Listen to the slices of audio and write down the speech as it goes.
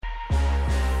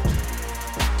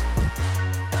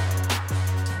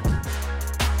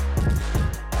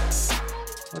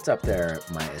What's up there,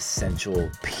 my essential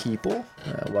people?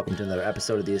 Welcome to another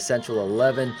episode of the Essential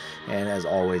 11. And as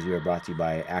always, we are brought to you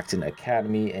by Acton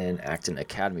Academy and Acton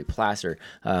Academy Placer.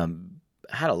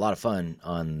 Had a lot of fun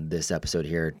on this episode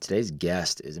here. Today's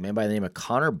guest is a man by the name of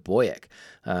Connor Boyack.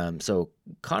 So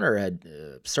Connor had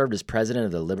served as president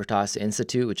of the Libertas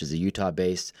Institute, which is a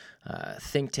Utah-based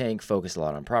think tank focused a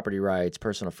lot on property rights,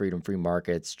 personal freedom, free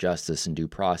markets, justice and due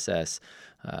process,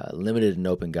 limited and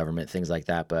open government, things like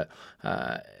that. But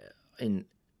in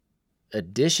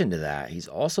addition to that, he's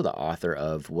also the author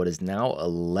of what is now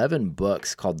 11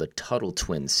 books called the Tuttle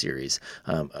Twins series.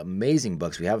 Amazing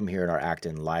books. We have them here at our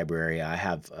Acton library. I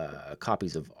have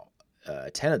copies of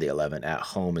 10 of the 11 at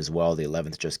home as well. The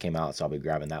 11th just came out, so I'll be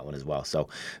grabbing that one as well. So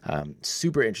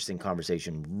super interesting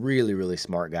conversation. Really, really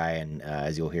smart guy. And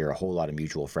as you'll hear, a whole lot of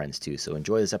mutual friends too. So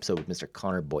enjoy this episode with Mr.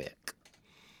 Connor Boyack.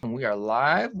 And we are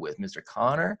live with Mr.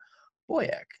 Connor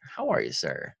Boyack. How are you,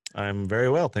 sir? I'm very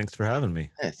well. Thanks for having me.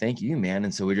 Yeah, thank you, man.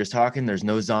 And so we're just talking. There's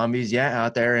no zombies yet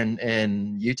out there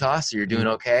in Utah, so you're doing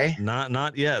okay?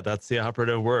 Not yet. That's the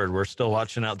operative word. We're still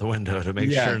watching out the window to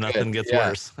make sure nothing gets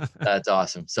worse. That's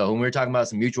awesome. So when we were talking about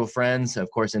some mutual friends,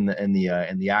 of course, in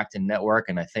the Acton network,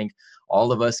 and I think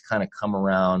all of us kind of come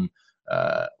around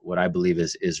what I believe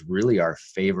is really our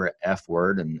favorite F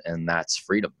word, and that's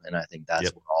freedom. And I think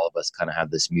that's where all of us kind of have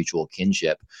this mutual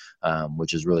kinship,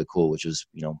 which is really cool, which is,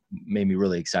 made me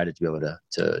really excited to be able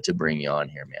to bring you on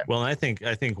here, man. Well, I think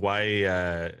why,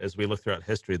 as we look throughout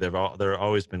history, there have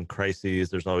always been crises.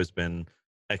 There's always been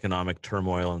economic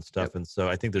turmoil and stuff. And so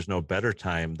I think there's no better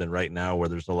time than right now, where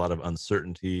there's a lot of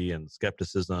uncertainty and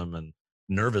skepticism and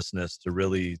nervousness, to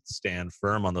really stand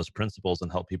firm on those principles and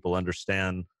help people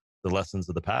understand the lessons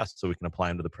of the past so we can apply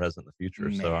them to the present and the future.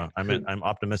 Man, so I'm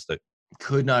optimistic.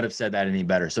 Could not have said that any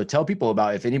better. So tell people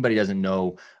about, if anybody doesn't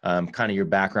know, kind of your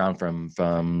background from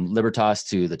Libertas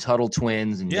to the Tuttle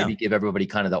Twins, and maybe give everybody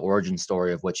kind of the origin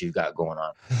story of what you've got going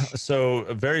on. So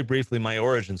very briefly, my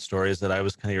origin story is that I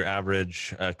was kind of your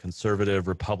average conservative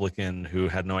Republican who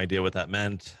had no idea what that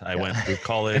meant. I went through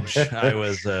college. I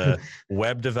was a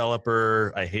web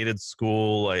developer. I hated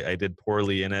school. I did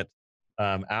poorly in it.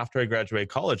 After I graduated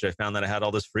college, I found that I had all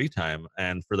this free time.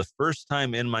 And for the first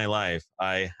time in my life,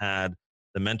 I had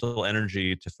the mental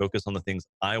energy to focus on the things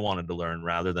I wanted to learn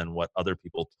rather than what other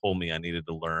people told me I needed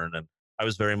to learn. And I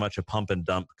was very much a pump and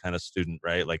dump kind of student,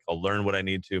 right? Like, I'll learn what I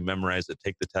need to, memorize it,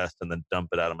 take the test, and then dump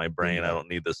it out of my brain. I don't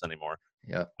need this anymore.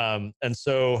 Yeah. And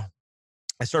so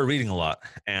I started reading a lot,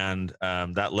 and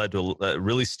that led to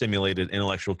really stimulated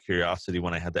intellectual curiosity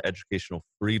when I had the educational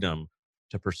freedom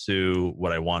to pursue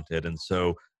what I wanted. And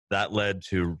so that led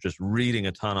to just reading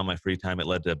a ton on my free time. It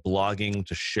led to blogging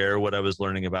to share what I was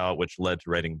learning about, which led to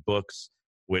writing books,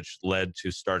 which led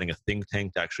to starting a think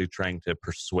tank to actually trying to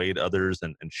persuade others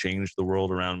and change the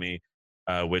world around me,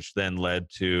 which then led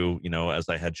to, as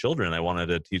I had children, I wanted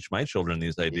to teach my children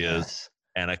these ideas,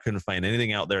 and I couldn't find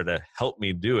anything out there to help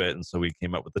me do it. And so we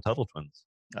came up with the Tuttle Twins.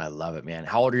 I love it, man.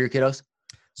 How old are your kiddos?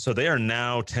 So they are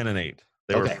now 10 and 8.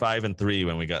 They were 5 and 3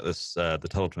 when we got this, the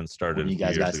Tuttle Twins started. When you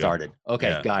guys got started.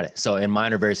 Okay, got it. So, and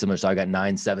mine are very similar. So I got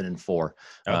 9, 7, and 4.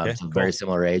 So cool. Very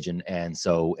similar age.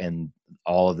 And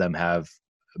all of them have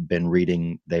been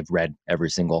reading. They've read every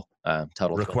single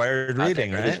Tuttle required Twins.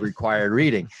 Reading, right? It's required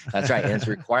reading. That's right. And it's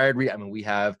required reading. I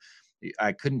mean,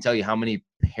 I couldn't tell you how many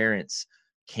parents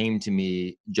came to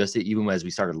me just even as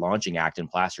we started launching Acton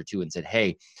Placer too, and said,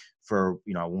 hey, for,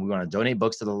 when we want to donate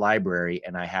books to the library,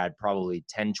 and I had probably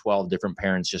 10, 12 different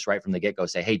parents just right from the get-go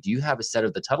say, hey, do you have a set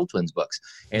of the Tuttle Twins books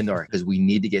in there? Because we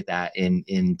need to get that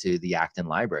into the Acton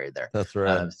library there. That's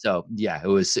right. So yeah,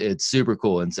 it's super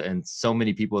cool. And so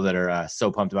many people that are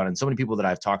so pumped about it, and so many people that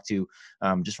I've talked to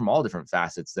just from all different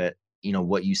facets that,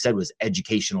 what you said was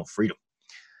educational freedom.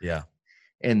 Yeah.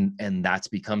 And that's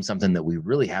become something that we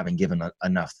really haven't given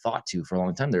enough thought to for a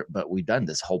long time there, but we've done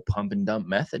this whole pump and dump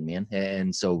method, man.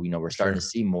 And so, we're starting to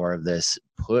see more of this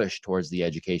push towards the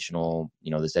educational,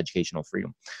 this educational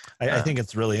freedom. I think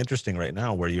it's really interesting right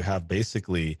now, where you have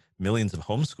basically millions of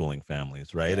homeschooling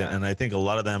families, right? Yeah. And I think a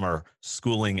lot of them are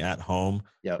schooling at home,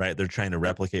 right? They're trying to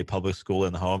replicate public school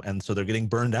in the home. And so they're getting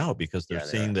burned out because they're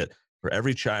seeing that for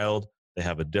every child, they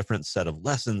have a different set of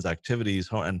lessons, activities,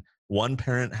 and one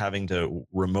parent having to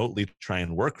remotely try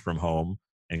and work from home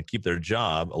and keep their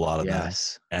job, a lot of them,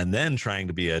 and then trying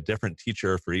to be a different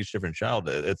teacher for each different child.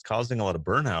 It's causing a lot of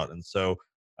burnout. And so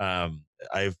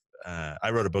I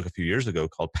wrote a book a few years ago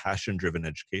called Passion Driven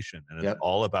Education. And it's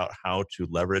all about how to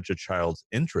leverage a child's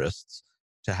interests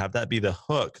to have that be the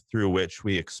hook through which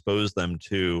we expose them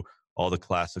to all the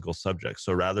classical subjects.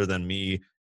 So rather than me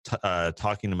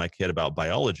talking to my kid about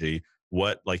biology,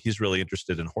 what, like, he's really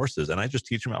interested in horses, and I just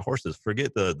teach him about horses.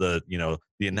 Forget the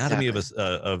anatomy of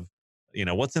Exactly.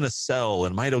 what's in a cell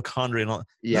and mitochondria and all. No,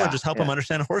 Yeah, just help him yeah.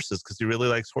 understand horses because he really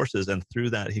likes horses, and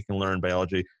through that he can learn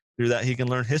biology. Through that he can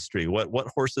learn history. What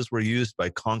horses were used by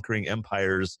conquering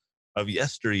empires of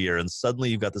yesteryear, and suddenly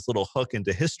you've got this little hook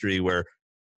into history where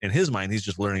in his mind he's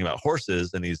just learning about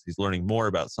horses, and he's learning more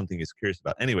about something he's curious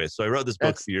about. Anyway, so I wrote this book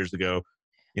a That's few years ago,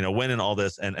 went in all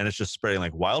this, and it's just spreading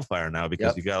like wildfire now because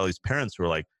yep. you got all these parents who are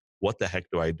like, what the heck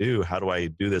do I do? How do I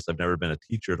do this? I've never been a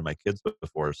teacher to my kids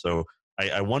before. So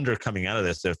I wonder, coming out of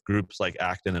this, if groups like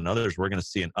Acton and others, we're going to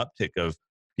see an uptick of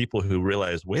people who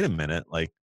realize, wait a minute,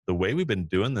 like, the way we've been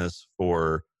doing this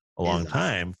for a long Is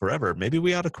time, forever, maybe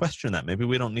we ought to question that. Maybe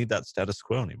we don't need that status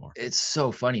quo anymore. It's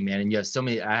so funny, man. And you have so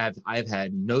many. I've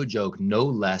had, no joke, no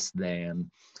less than,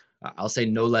 I'll say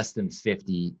no less than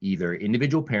 50 either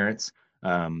individual parents,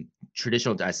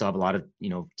 traditional. I still have a lot of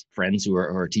friends who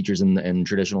are teachers in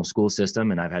traditional school system,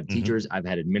 and I've had Hmm. teachers, I've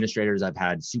had administrators, I've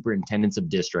had superintendents of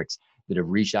districts that have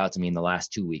reached out to me in the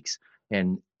last 2 weeks,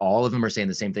 and all of them are saying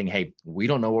the same thing. Hey, we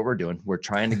don't know what we're doing. We're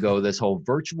trying to go this whole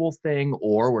virtual thing,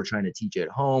 or we're trying to teach at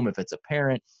home. If it's a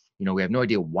parent, we have no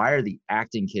idea, why are the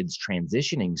acting kids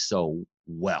transitioning so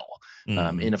well. Hmm.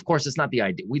 And of course, it's not the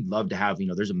idea. We'd love to have,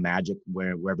 there's a magic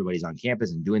where everybody's on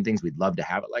campus and doing things. We'd love to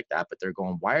have it like that, but they're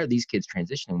going, why are these kids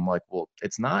transitioning? I'm like, well,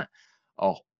 it's not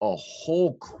a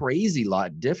whole crazy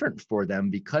lot different for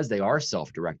them, because they are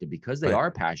self-directed, because they Right.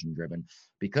 are passion driven,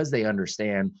 because they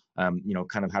understand,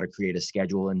 kind of how to create a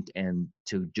schedule, and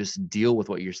to just deal with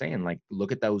what you're saying. Like,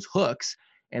 look at those hooks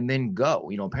and then go.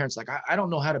 Parents like, I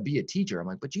don't know how to be a teacher. I'm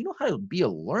like, but you know how to be a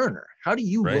learner. How do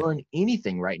you Right. learn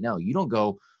anything right now? You don't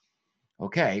go,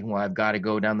 okay, well, I've got to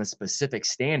go down the specific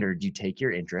standard. You take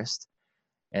your interest,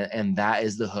 and that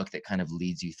is the hook that kind of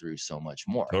leads you through so much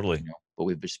more, Totally. but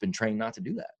we've just been trained not to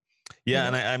do that, you Yeah,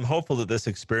 and know? I'm hopeful that this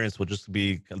experience will just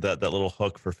be that little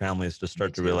hook for families to Me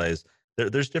start to too. realize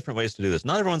there's different ways to do this.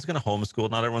 Not everyone's going to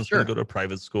homeschool. Not everyone's going to go Sure. to a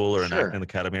private school or an Sure. acting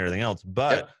academy or anything else.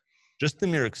 But Yep. just the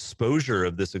mere exposure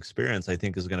of this experience, I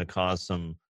think, is going to cause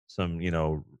some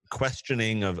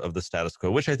questioning of the status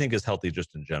quo, which I think is healthy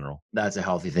just in general. That's a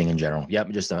healthy thing in general. Yep.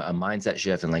 Just a mindset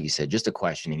shift. And like you said, just a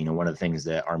questioning. One of the things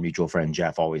that our mutual friend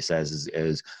Jeff always says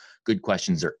is good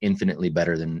questions are infinitely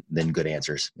better than good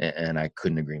answers. And I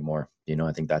couldn't agree more.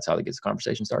 I think that's how it gets the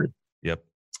conversation started. Yep.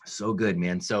 So good,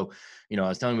 man. So, I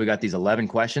was telling you, we got these 11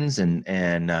 questions, and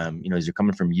as you're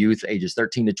coming from youth ages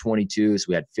 13 to 22, so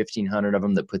we had 1,500 of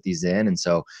them that put these in. And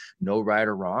so no right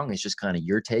or wrong. It's just kind of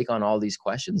your take on all these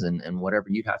questions, and whatever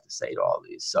you'd have to say to all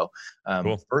these. So,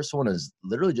 Cool. first one is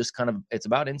literally just kind of, it's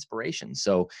about inspiration.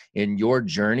 So in your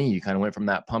journey, you kind of went from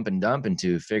that pump and dump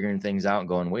into figuring things out and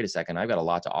going, wait a second, I've got a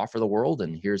lot to offer the world.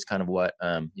 And here's kind of what,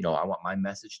 I want my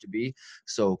message to be.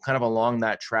 So kind of along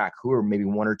that track, who are maybe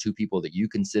one or two people that you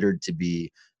considered to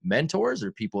be mentors,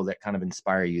 or people that kind of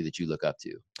inspire you that you look up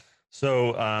to?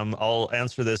 So I'll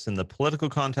answer this in the political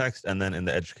context and then in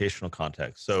the educational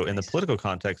context. So in the Nice. political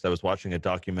context, I was watching a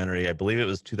documentary. I believe it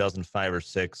was 2005 or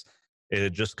six. It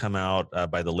had just come out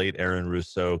by the late Aaron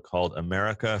Russo, called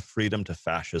 "America: Freedom to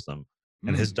Fascism,"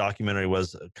 and his Mm, documentary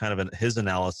was kind of his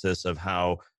analysis of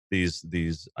how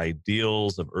these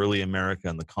ideals of early America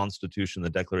and the Constitution, the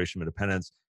Declaration of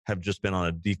Independence, have just been on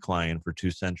a decline for 2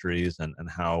 centuries, and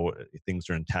how things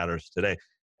are in tatters today.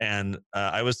 And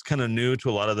I was kind of new to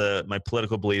a lot of my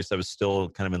political beliefs. I was still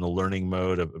kind of in the learning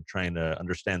mode of trying to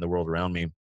understand the world around me.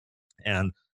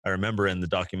 And I remember in the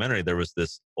documentary, there was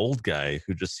this old guy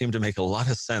who just seemed to make a lot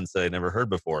of sense that I'd never heard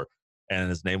before. And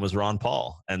his name was Ron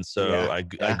Paul. And so yeah. I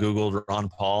Yeah. Googled Ron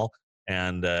Paul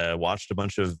and watched a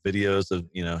bunch of videos of,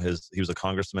 he was a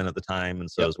congressman at the time. And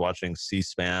so I Yep. was watching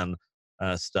C-SPAN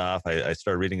stuff. I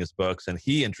started reading his books, and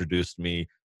he introduced me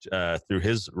through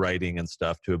his writing and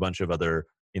stuff to a bunch of other,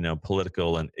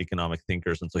 political and economic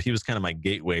thinkers. And so he was kind of my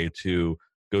gateway to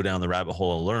go down the rabbit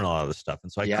hole and learn a lot of this stuff.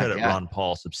 And so I Yeah. credit Yeah. Ron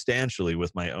Paul substantially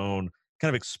with my own kind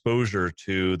of exposure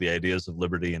to the ideas of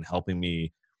liberty and helping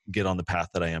me get on the path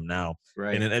that I am now. In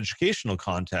Right. an educational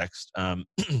context, I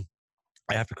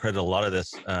have to credit a lot of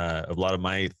this, a lot of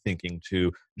my thinking,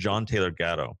 to John Taylor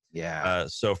Gatto. Yeah.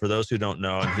 So for those who don't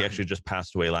know, and he actually just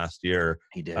passed away last year,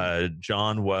 He did.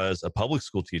 John was a public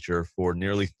school teacher for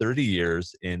nearly 30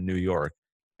 years in New York.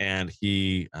 And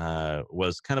he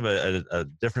was kind of a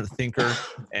different thinker,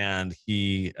 and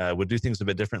he would do things a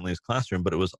bit differently in his classroom,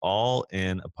 but it was all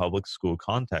in a public school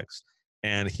context.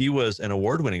 And he was an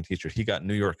award winning teacher. He got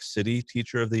New York City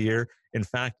Teacher of the Year. In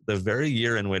fact, the very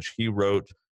year in which he wrote,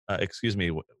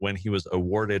 when he was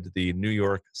awarded the New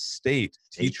York State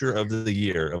State Teacher of teacher. the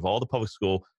Year of all the public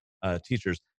school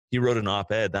teachers, he wrote an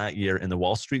op ed that year in the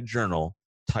Wall Street Journal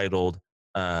titled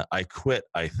I Quit,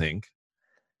 I think,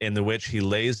 in which he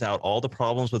lays out all the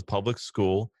problems with public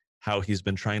school, how he's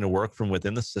been trying to work from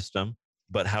within the system,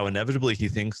 but how inevitably he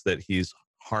thinks that he's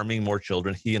harming more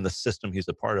children. He and the system he's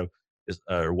a part of is,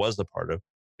 or was a part of,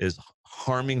 is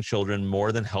harming children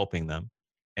more than helping them.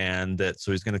 And that,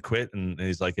 so he's going to quit. And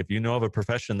he's like, if you know of a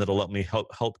profession that'll let me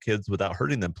help kids without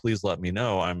hurting them, please let me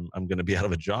know. I'm going to be out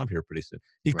of a job here pretty soon.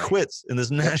 He Right. quits in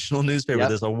this national newspaper, Yep.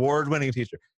 this award-winning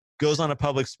teacher, goes on a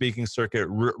public speaking circuit,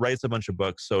 writes a bunch of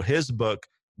books. So his book,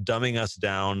 Dumbing Us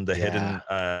Down, the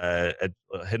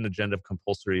hidden agenda of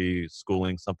compulsory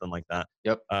schooling, something like that,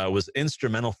 Yep. Was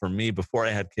instrumental for me before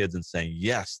I had kids in saying,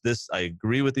 yes, I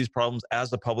agree with these problems.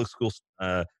 As a public school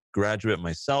graduate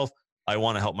myself, I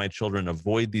want to help my children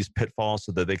avoid these pitfalls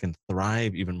so that they can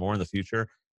thrive even more in the future.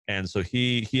 And so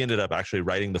he ended up actually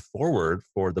writing the foreword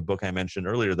for the book I mentioned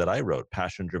earlier that I wrote,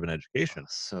 Passion Driven Education. Oh,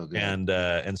 so good.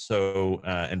 And so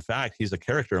in fact, he's a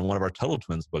character in one of our Tuttle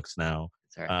Twins books now.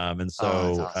 And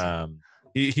so awesome.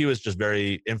 he was just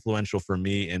very influential for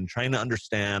me in trying to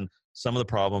understand some of the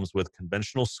problems with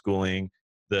conventional schooling,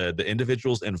 the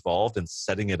individuals involved in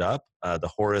setting it up, the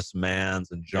Horace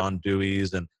Manns and John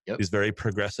Dewey's and these very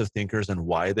progressive thinkers, and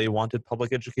why they wanted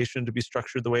public education to be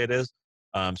structured the way it is.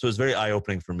 So it's very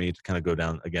eye-opening for me to kind of go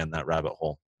down again that rabbit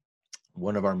hole.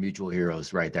 One of our mutual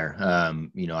heroes right there.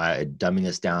 Dumbing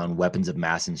Us Down, Weapons of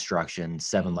Mass Instruction,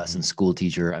 7 Lesson School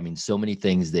Teacher. I mean, so many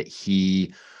things that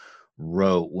he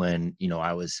wrote when,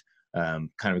 I was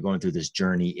kind of going through this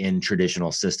journey in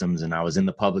traditional systems, and I was in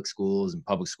the public schools and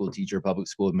public school teacher, public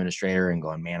school administrator, and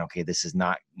going, man, okay, this is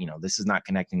not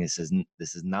connecting. This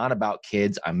is not about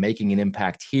kids. I'm making an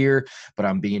impact here, but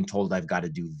I'm being told I've got to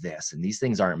do this, and these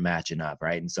things aren't matching up,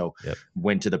 right? And so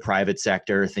went to the private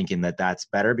sector thinking that that's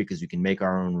better because we can make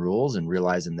our own rules, and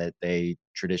realizing that they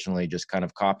traditionally just kind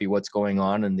of copy what's going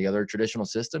on in the other traditional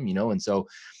system, and so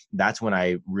that's when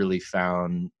I really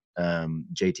found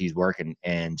JT's work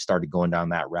and started going down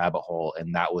that rabbit hole.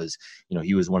 And that was,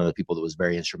 he was one of the people that was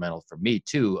very instrumental for me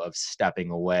too, of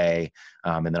stepping away.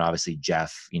 And then obviously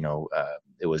Jeff,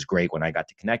 it was great when I got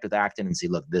to connect with Acton and see,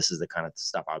 look, this is the kind of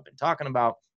stuff I've been talking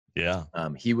about. Yeah.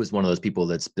 He was one of those people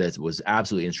that was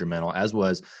absolutely instrumental, as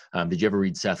was, did you ever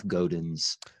read Seth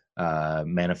Godin's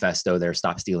manifesto there,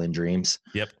 Stop Stealing Dreams?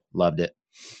 Yep. Loved it.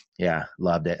 Yeah,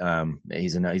 loved it.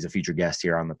 He's a featured guest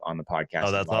here on the podcast.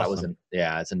 Oh, that's awesome.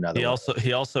 It's another.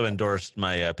 He also endorsed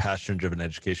my Passion Driven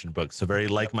Education book. So very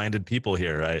like-minded people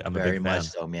here. I'm very a big fan. much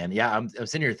so, man. Yeah, I'm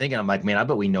sitting here thinking, I'm like, man, I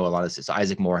bet we know a lot of this. So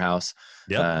Isaac Morehouse.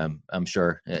 Yeah. I'm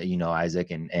sure Isaac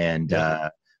and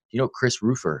Chris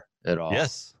Roofer at all.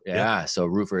 Yes. Yeah. So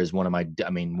Roofer is one of my.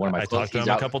 I talked to him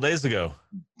a couple days ago.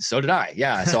 So did I.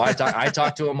 Yeah. So I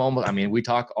talked to him almost. We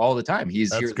talk all the time.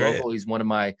 He's here local. He's one of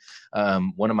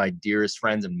my dearest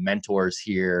friends and mentors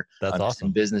here. That's awesome.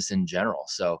 In business in general.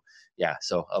 So yeah.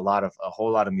 So a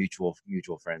whole lot of mutual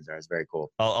friends there. It's very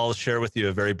cool. I'll share with you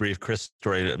a very brief Chris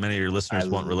story that many of your listeners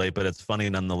won't relate, but it's funny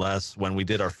nonetheless. When we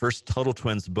did our first Tuttle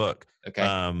Twins book,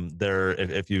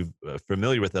 if you're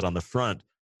familiar with it, on the front,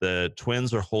 the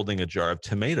twins are holding a jar of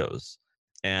tomatoes.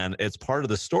 And it's part of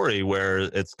the story where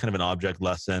it's kind of an object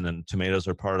lesson, and tomatoes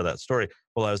are part of that story.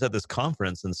 Well, I was at this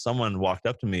conference and someone walked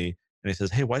up to me and he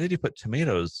says, "Hey, why did you put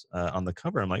tomatoes on the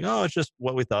cover?" I'm like, "Oh, it's just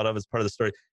what we thought of as part of the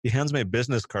story." He hands me a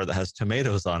business card that has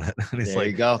tomatoes on it. And he's there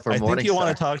you go, I think you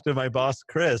want to talk to my boss,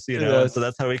 Chris, So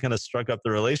that's how we kind of struck up the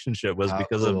relationship, was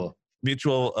because of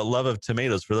mutual love of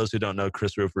tomatoes. For those who don't know,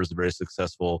 Chris Roofer is a very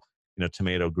successful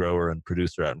tomato grower and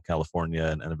producer out in California,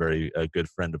 and a very good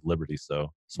friend of Liberty.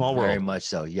 So small world. Very much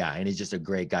so. Yeah. And he's just a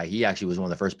great guy. He actually was one of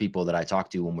the first people that I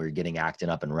talked to when we were getting Acton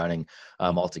up and running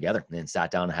all together, and sat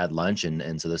down and had lunch.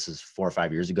 And so this is 4 or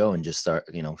 5 years ago, and just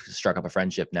struck up a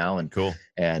friendship now. And cool.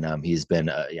 And he's been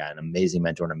an amazing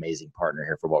mentor, an amazing partner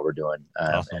here for what we're doing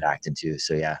at Acton too.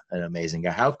 So yeah, an amazing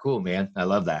guy. How cool, man. I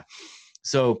love that.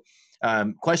 So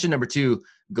question number 2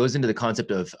 goes into the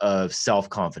concept of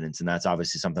self-confidence. And that's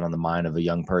obviously something on the mind of a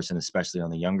young person, especially on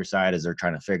the younger side, as they're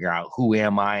trying to figure out, who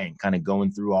am I, and kind of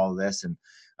going through all of this.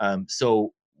 And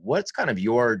so what's kind of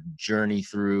your journey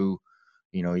through,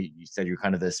 you said you're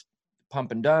kind of this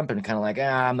pump and dump and kind of like,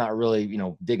 I'm not really,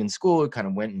 digging school. Kind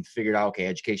of went and figured out, okay,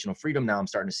 educational freedom. Now I'm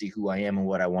starting to see who I am and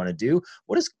what I want to do.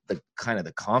 What does the kind of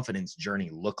the confidence journey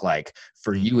look like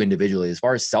for you individually, as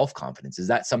far as self-confidence? Is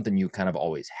that something you kind of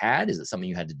always had? Is it something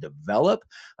you had to develop?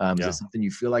 Is it something you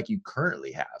feel like you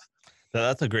currently have?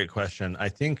 That's a great question. I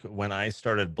think when I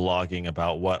started blogging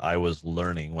about what I was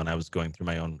learning when I was going through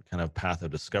my own kind of path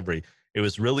of discovery, it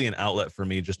was really an outlet for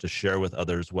me just to share with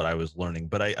others what I was learning.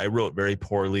 But I wrote very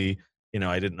poorly.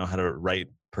 I didn't know how to write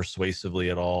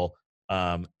persuasively at all.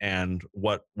 And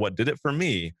what did it for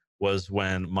me was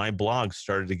when my blog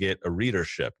started to get a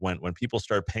readership, when people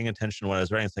started paying attention to what I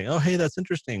was writing, saying, oh, hey, that's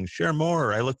interesting, share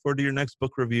more, I look forward to your next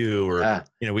book review, or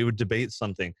Yeah. we would debate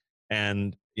something.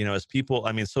 And as people,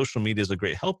 I mean, social media is a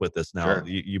great help with this now. Sure.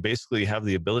 You basically have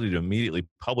the ability to immediately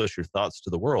publish your thoughts to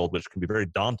the world, which can be very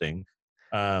daunting.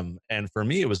 And for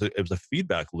me, it was a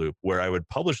feedback loop where I would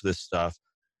publish this stuff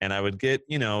and I would get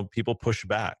people push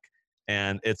back.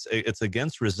 And it's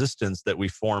against resistance that we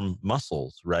form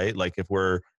muscles, right? Like if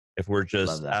we're Love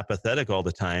just that. apathetic all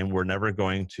the time, we're never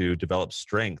going to develop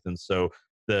strength. And so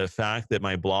the fact that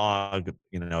my blog,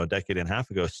 a decade and a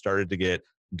half ago, started to get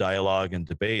dialogue and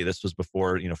debate, this was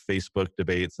before Facebook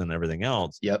debates and everything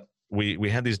else. Yep. We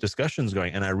had these discussions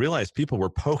going, and I realized people were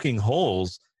poking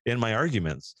holes in my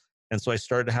arguments. And so I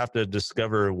started to have to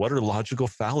discover what are logical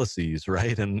fallacies,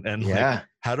 right? And like, Yeah.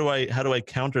 how do I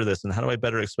counter this, and how do I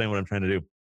better explain what I'm trying to do?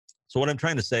 So what I'm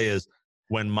trying to say is,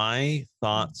 when my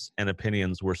thoughts and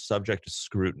opinions were subject to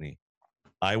scrutiny,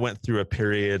 I went through a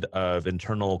period of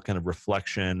internal kind of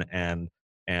reflection and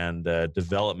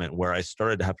development where I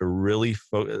started to have to really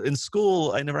focus. In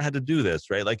school, I never had to do this,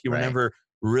 right? Like, you were Right. never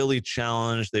really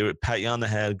challenged. They would pat you on the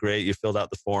head. Great, you filled out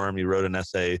the form, you wrote an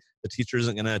essay. The teacher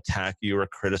isn't going to attack you or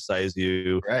criticize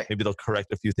you. Right. Maybe they'll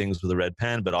correct a few things with a red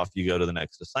pen, but off you go to the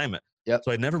next assignment. Yep.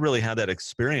 So I never really had that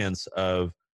experience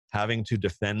of having to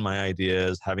defend my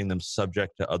ideas, having them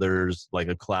subject to others, like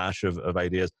a clash of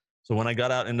ideas. So when I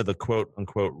got out into the quote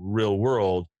unquote real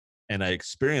world and I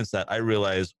experienced that, I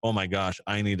realized, oh my gosh,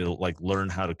 I need to like learn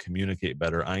how to communicate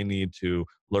better. I need to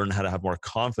learn how to have more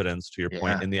confidence, to your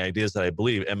point, Yeah. in the ideas that I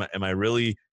believe. Am I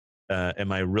really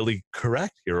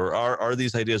correct here? Or are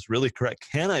these ideas really correct?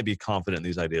 Can I be confident in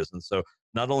these ideas? And so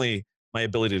not only my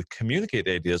ability to communicate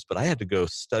the ideas, but I had to go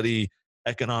study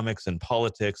economics and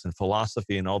politics and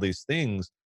philosophy and all these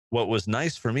things. What was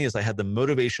nice for me is I had the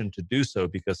motivation to do so,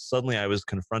 because suddenly I was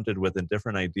confronted with a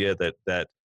different idea that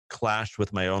clashed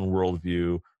with my own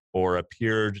worldview or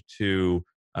appeared to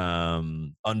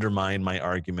undermine my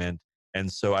argument. And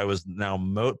so I was now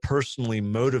personally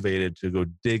motivated to go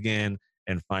dig in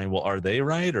and find, well, are they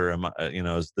right? Or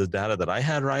is the data that I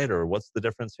had right? Or what's the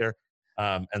difference here?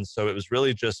 And so it was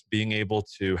really just being able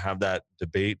to have that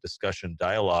debate, discussion,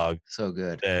 dialogue So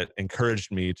good. that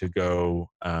encouraged me to go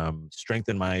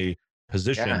strengthen my Yeah.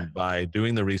 position by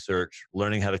doing the research,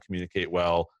 learning how to communicate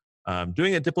well,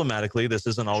 doing it diplomatically. This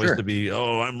isn't always to Sure. be,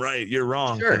 oh, I'm right, you're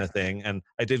wrong kind Sure. of thing. And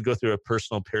I did go through a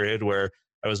personal period where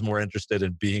I was more interested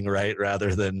in being right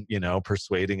rather than,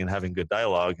 persuading and having good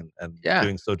dialogue and Yeah.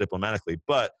 doing so diplomatically.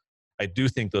 But I do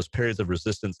think those periods of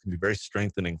resistance can be very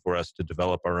strengthening for us to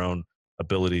develop our own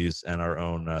abilities and our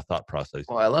own thought process.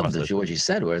 Well, I love that Processes. what you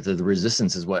said, where the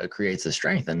resistance is what creates the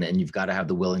strength, and you've got to have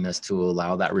the willingness to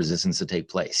allow that resistance to take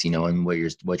place. And what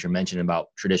you're mentioning about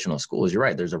traditional schools, you're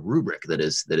right. There's a rubric that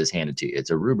is handed to you.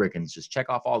 It's a rubric, and it's just check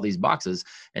off all these boxes,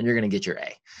 and you're going to get your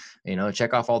A.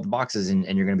 Check off all the boxes, and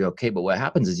you're going to be okay. But what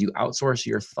happens is you outsource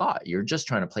your thought. You're just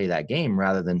trying to play that game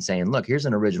rather than saying, look, here's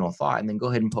an original thought, and then go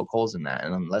ahead and poke holes in that,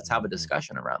 and let's have a Mhm.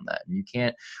 discussion around that. And you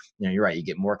can't, you're right. You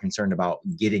get more concerned about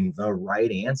getting the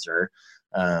right answer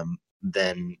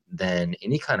than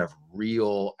any kind of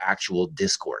real actual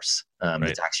discourse Right.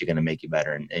 that's actually going to make you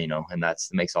better, and that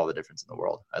makes all the difference in the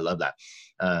world. I love that.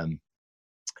 um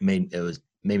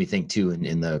made me think too,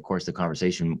 in the course of the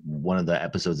conversation, one of the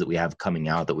episodes that we have coming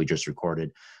out that we just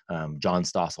recorded, John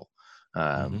Stossel,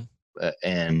 Hmm.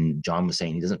 and John was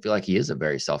saying he doesn't feel like he is a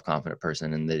very self-confident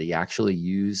person, and that he actually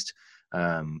used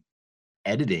um,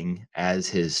 editing as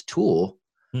his tool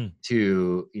Hmm.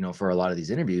 to for a lot of these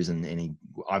interviews, and he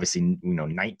obviously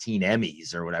 19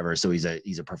 Emmys or whatever, so he's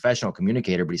a professional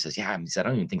communicator. But he says, he said, I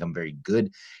don't even think I'm very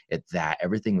good at that.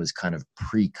 Everything was kind of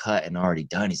pre-cut and already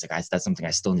done. He's like, that's something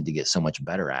I still need to get so much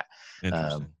better at.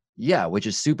 Interesting. Yeah, which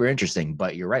is super interesting.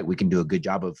 But you're right, we can do a good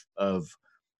job of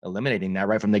eliminating that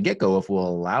right from the get-go if we'll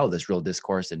allow this real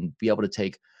discourse and be able to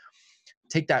take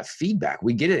that feedback.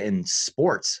 We get it in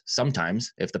sports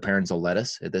sometimes if the parents will let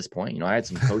us at this point. I had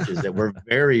some coaches that were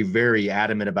very, very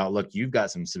adamant about, look, you've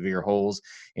got some severe holes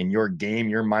in your game,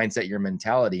 your mindset, your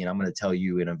mentality. And I'm going to tell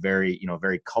you in a very,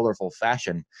 very colorful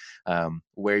fashion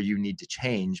where you need to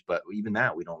change. But even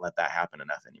that, we don't let that happen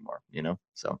enough anymore.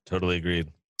 So Totally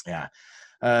agreed. yeah.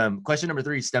 Question number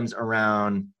 3 stems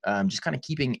around just kind of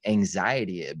keeping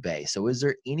anxiety at bay. So is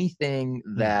there anything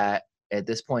Hmm. that at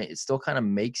this point it still kind of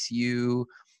makes you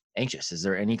anxious? Is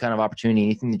there any kind of opportunity,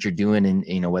 anything that you're doing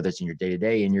in, whether it's in your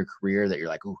day-to-day, in your career, that you're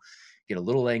like, oh, get a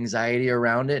little anxiety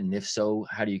around it? And if so,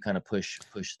 how do you kind of push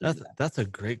through that? That's a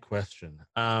great question.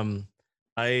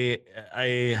 I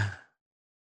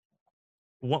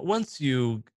once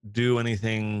you do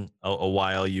anything a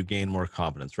while, you gain more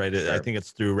confidence, right? I Sure. think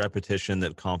it's through repetition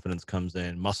that confidence comes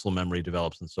in, muscle memory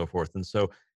develops, and so forth. And so,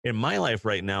 in my life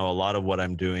right now, a lot of what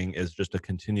I'm doing is just a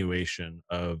continuation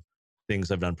of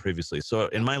things I've done previously. So,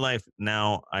 in my life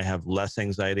now, I have less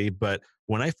anxiety. But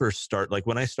when I first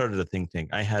when I started a think tank,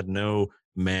 I had no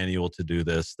manual to do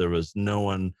this. There was no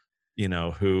one,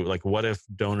 who, like, what if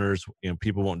donors,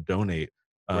 people won't donate?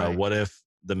 Right. What if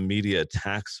the media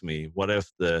attacks me? What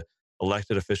if the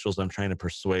elected officials I'm trying to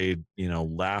persuade,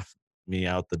 laugh me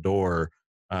out the door?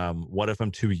 What if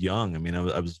I'm too young? I mean,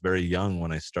 I was very young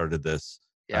when I started this.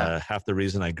 Yeah. Half the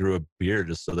reason I grew a beard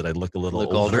is so that I'd look a little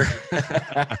Look older.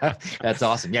 older. That's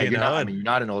awesome. Yeah, you you're not. know, I and mean, you're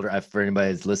not an older. For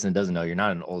anybody that's listening doesn't know, you're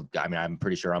not an old guy. I mean, I'm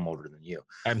pretty sure I'm older than you.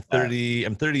 I'm Uh, 30.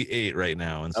 I'm 38 right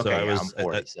now, and so okay, yeah, I'm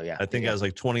 40. So yeah, I yeah, think I yeah, was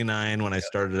like 29 when I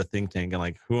started a think tank, and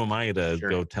like, who am I to sure,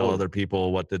 go tell totally. other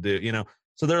people what to do?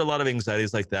 So there are a lot of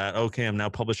anxieties like that. Okay, I'm now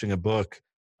publishing a book.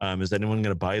 Is anyone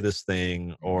going to buy this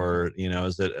thing, Mhm. or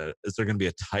is there going to be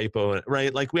a typo?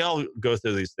 Right? Like we all go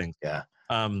through these things. Yeah,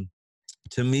 Um,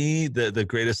 to me, the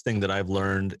greatest thing that I've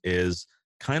learned is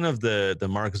kind of the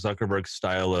Mark Zuckerberg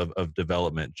style of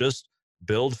development. Just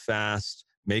build fast,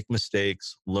 make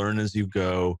mistakes, learn as you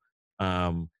go.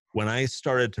 When I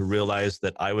started to realize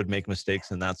that I would make mistakes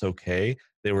and that's okay,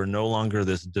 they were no longer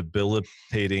this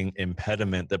debilitating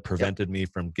impediment that yep, prevented me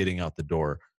from getting out the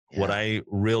door. What yeah. I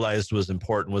realized was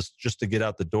important was just to get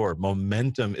out the door.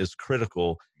 Momentum is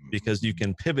critical because you Mhm.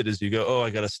 can pivot as you go. Oh, I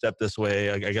got to step this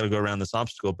way. I got to go around this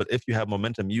obstacle. But if you have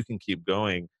momentum, you can keep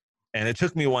going. And it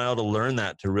took me a while to learn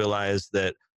that, to realize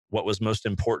that what was most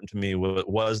important to me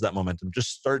was that momentum.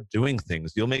 Just start doing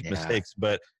things. You'll make Yeah, mistakes,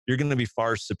 but you're going to be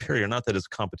far superior. Not that it's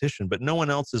competition, but no one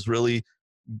else is really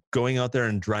going out there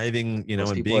and driving, most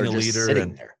and people are being a just leader. sitting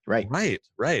And there, right?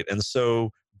 right. And so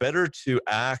better to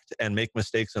act and make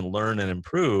mistakes and learn and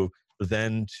improve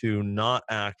than to not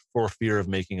act for fear of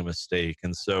making a mistake.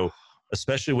 And so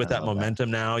especially with I that love that.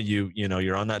 momentum now,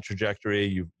 you're on that trajectory,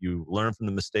 you learn from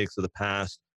the mistakes of the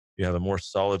past, you have a more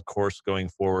solid course going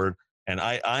forward. And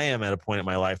I am at a point in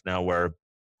my life now where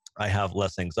I have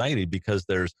less anxiety because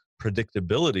there's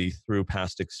predictability through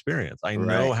past experience. I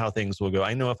know Right. how things will go.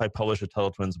 I know if I publish a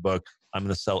Twins book, I'm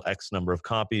going to sell X number of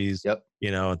copies, Yep.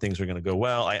 and things are going to go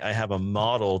well. I have a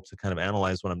model to kind of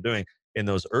analyze what I'm doing. In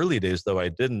those early days, though, I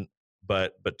didn't.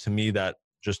 But to me, that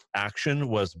just action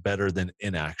was better than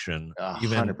inaction, a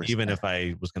even hundred even percent. if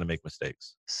I was going to make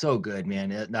mistakes. So good, man.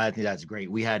 No, I think that's great.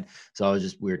 We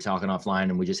were talking offline,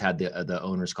 and we just had the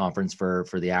owners conference for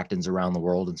the Actons around the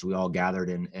world, and so we all gathered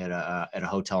in at a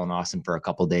hotel in Austin for a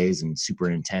couple days, and super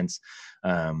intense.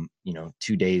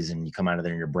 2 days, and you come out of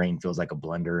there, and your brain feels like a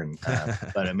blender. And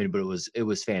but I mean, but it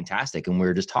was fantastic, and we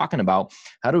were just talking about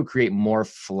how to create more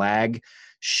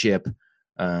flagship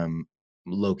um,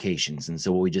 locations. And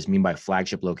so what we just mean by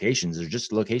flagship locations are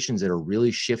just locations that are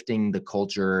really shifting the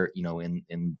culture,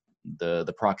 in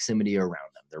the proximity around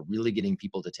them. They're really getting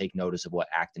people to take notice of what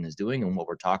Acton is doing and what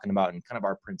we're talking about and kind of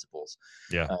our principles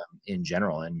Yeah. in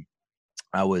general. And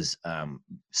I was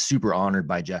super honored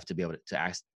by Jeff to be able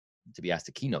to be asked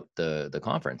to keynote the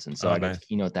conference, and so Oh, I got to nice.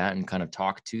 keynote that and kind of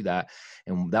talk to that.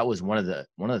 And that was one of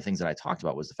the things that I talked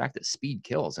about was the fact that speed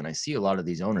kills. And I see a lot of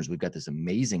these owners. We've got this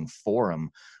amazing forum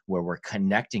where we're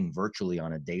connecting virtually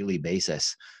on a daily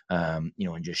basis, and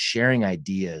just sharing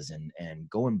ideas and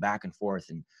going back and forth.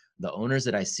 And the owners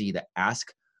that I see that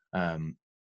um,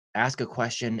 ask a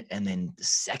question and then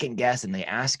second guess, and they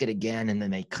ask it again, and then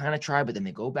they kind of try, but then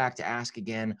they go back to ask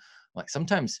again. Like,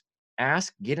 sometimes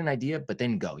ask, get an idea, but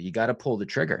then go. You got to pull the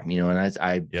trigger, and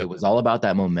it Yep. was all about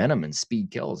that momentum, and speed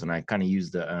kills. And I kind of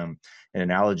used an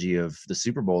analogy of the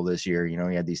Super Bowl this year. You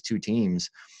had these two teams,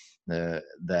 the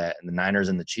Niners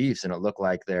and the Chiefs, and it looked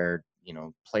like their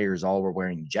players all were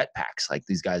wearing jetpacks. Like,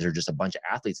 these guys are just a bunch of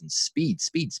athletes, and speed,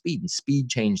 and speed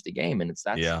changed the game. And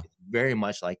that's Yeah. very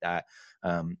much like that.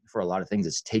 For a lot of things,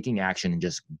 it's taking action and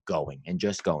just going,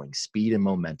 speed and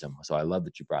momentum. So I love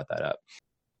that you brought that up.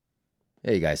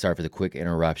 Hey guys, sorry for the quick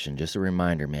interruption. Just a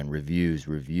reminder, man, reviews,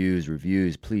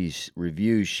 please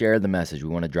review, share the message. We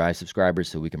want to drive subscribers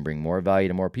so we can bring more value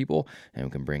to more people, and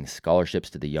we can bring scholarships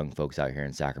to the young folks out here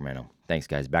in Sacramento. Thanks,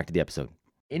 guys. Back to the episode.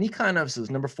 So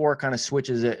number 4 kind of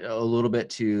switches it a little bit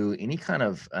to any kind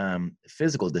of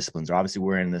physical disciplines. Obviously,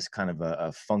 we're in this kind of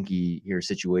a funky here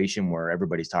situation where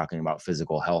everybody's talking about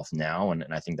physical health now, and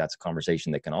I think that's a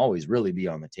conversation that can always really be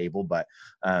on the table. But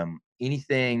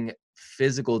anything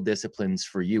physical disciplines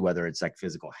for you, whether it's like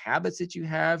physical habits that you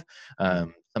have,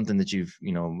 something that you've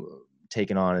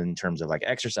taken on in terms of like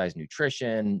exercise,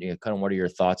 nutrition? Kind of what are your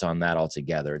thoughts on that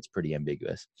altogether? It's pretty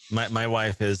ambiguous. My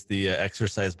wife is the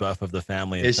exercise buff of the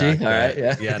family. In Is she? fact, All right.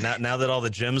 Yeah. yeah. Now that all the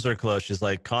gyms are closed, she's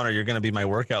like, Connor, you're going to be my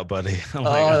workout buddy. I'm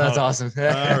like, Oh, that's oh, awesome.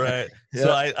 all right. So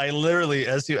Yeah. I literally,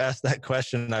 as you asked that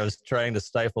question, I was trying to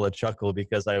stifle a chuckle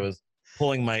because I was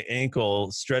pulling my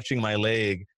ankle, stretching my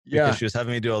leg because Yeah. she was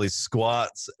having me do all these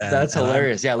squats, That's and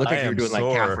hilarious. Yeah. It looked I like you were am doing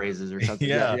like calf sore. raises or something.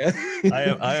 Yeah. Yeah.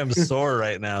 Yeah. I am sore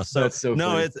right now. So That's so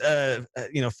no, funny.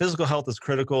 it's physical health is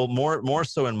critical, more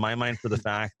so in my mind, for the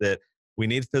fact that we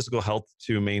need physical health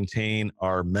to maintain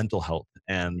our mental health.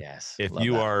 And Yes. if Love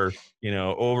you that. are,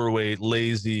 overweight,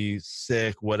 lazy,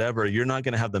 sick, whatever, you're not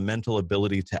going to have the mental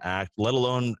ability to act, let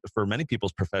alone for many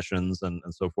people's professions and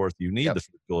so forth. You need Yep. the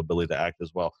physical ability to act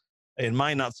as well. In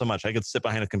mine, not so much. I could sit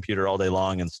behind a computer all day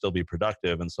long and still be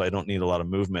productive. And so I don't need a lot of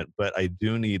movement, but I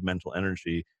do need mental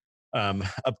energy.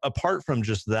 Apart from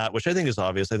just that, which I think is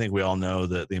obvious, I think we all know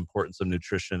that the importance of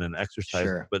nutrition and exercise.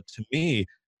 Sure. But to me,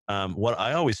 what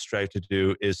I always strive to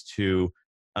do is to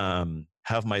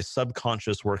have my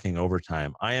subconscious working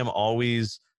overtime. I am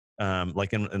always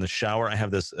like in the shower. I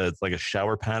have this, it's like a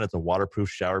shower pad. It's a waterproof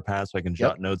shower pad, so I can Yep.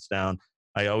 jot notes down.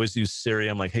 I always use Siri.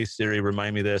 I'm like, hey, Siri,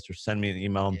 remind me this, or send me an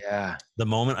email. Yeah. The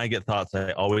moment I get thoughts,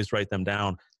 I always write them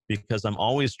down, because I'm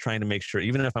always trying to make sure,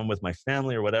 even if I'm with my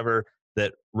family or whatever,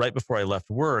 that right before I left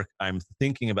work, I'm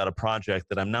thinking about a project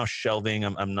that I'm now shelving.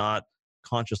 I'm not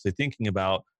consciously thinking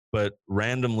about, but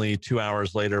randomly 2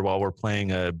 hours later, while we're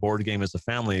playing a board game as a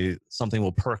family, something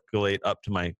will percolate up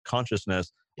to my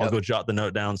consciousness. I'll Yep. go jot the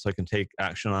note down so I can take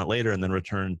action on it later and then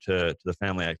return to the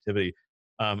family activity.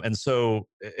 And so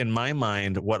in my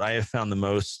mind, what I have found the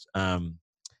most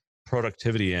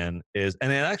productivity in is,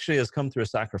 and it actually has come through a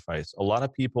sacrifice. A lot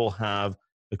of people have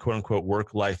the quote unquote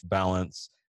work life balance,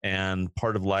 and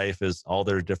part of life is all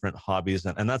their different hobbies.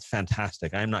 And that's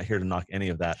fantastic. I'm not here to knock any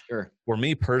of that. Sure. For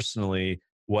me personally,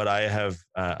 what I have,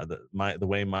 the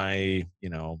way my,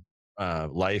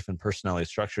 life and personality is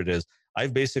structured is,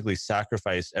 I've basically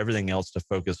sacrificed everything else to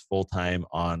focus full time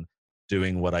on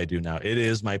doing what I do now. It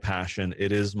is my passion.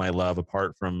 It is my love.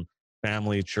 Apart from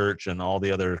family, church, and all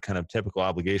the other kind of typical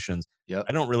obligations, Yep.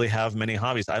 I don't really have many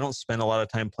hobbies. I don't spend a lot of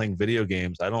time playing video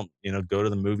games. I don't, go to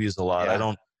the movies a lot. I Yeah.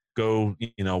 don't go,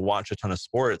 watch a ton of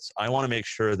sports. I want to make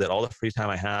sure that all the free time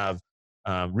I have,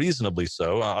 reasonably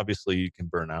so. Obviously, you can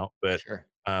burn out, but Sure.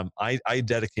 I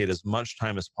dedicate as much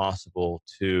time as possible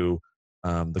to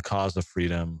the cause of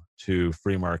freedom, to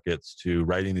free markets, to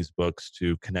writing these books,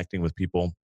 to connecting with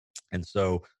people. And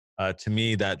so to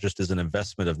me, that just is an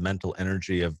investment of mental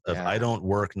energy of I Yeah. don't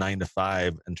work 9 to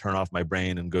 5 and turn off my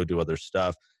brain and go do other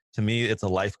stuff. To me, it's a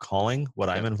life calling, what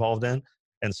I'm Yep. involved in.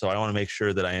 And so I want to make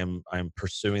sure that I'm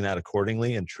pursuing that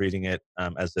accordingly and treating it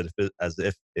as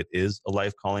if it is a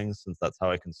life calling, since that's how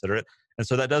I consider it. And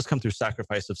so that does come through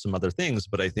sacrifice of some other things.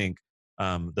 But I think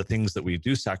the things that we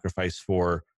do sacrifice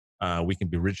for, we can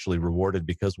be richly rewarded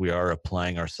because we are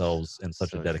applying ourselves in such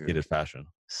a So true. dedicated fashion.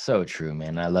 So true,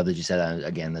 man. I love that you said that.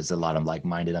 Again, there's a lot of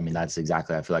like-minded. I mean, that's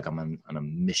exactly, I feel like I'm on a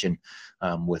mission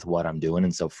with what I'm doing.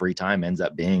 And so free time ends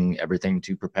up being everything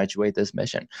to perpetuate this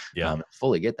mission. Yeah.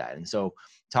 Fully get that. And so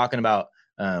talking about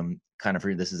kind of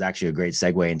free, this is actually a great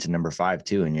segue into number 5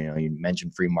 too. And, you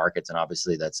mentioned free markets, and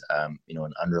obviously that's, an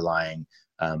underlying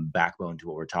backbone to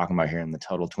what we're talking about here in the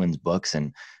Total Twins books.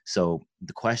 And so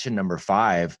the question number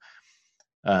 5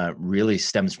 really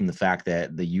stems from the fact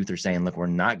that the youth are saying, look, we're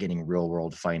not getting real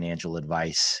world financial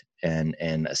advice, and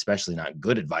especially not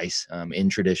good advice in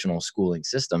traditional schooling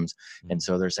systems. And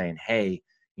so they're saying, hey,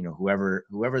 whoever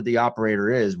the operator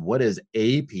is, what is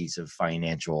a piece of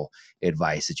financial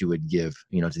advice that you would give,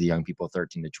 to the young people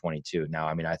 13 to 22? Now,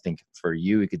 I mean, I think for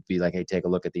you, it could be like, hey, take a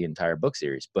look at the entire book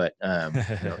series. But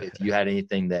if you had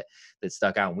anything that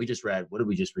stuck out, and we just read, what did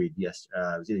we just read? Yes,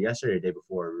 it was either yesterday or the day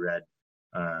before. We read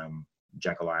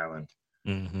Jekyll Island.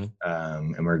 Mm-hmm.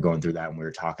 And we were going through that, and we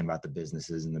were talking about the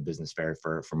businesses and the business fair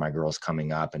for my girls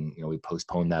coming up. And, we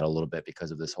postponed that a little bit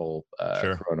because of this whole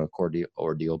Sure. Corona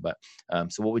ordeal. But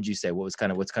so what would you say? What's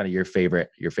kind of your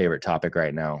favorite topic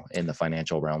right now in the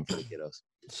financial realm for the kiddos?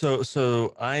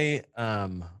 So I,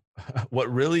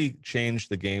 what really changed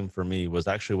the game for me was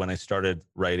actually when I started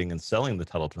writing and selling the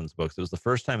Tuttle Twins books. It was the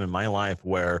first time in my life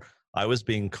where I was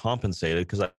being compensated,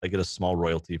 because I get a small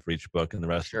royalty for each book, and the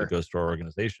rest of Sure. it goes to our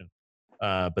organization.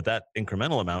 But that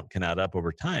incremental amount can add up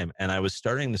over time. And I was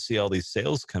starting to see all these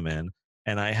sales come in,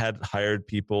 and I had hired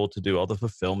people to do all the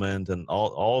fulfillment and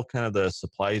all kind of the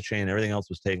supply chain, everything else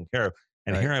was taken care of.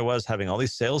 And Right. here I was having all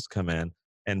these sales come in,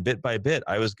 and bit by bit,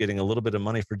 I was getting a little bit of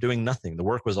money for doing nothing. The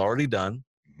work was already done.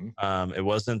 It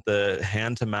wasn't the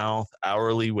hand to mouth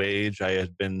hourly wage. I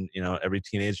had been, every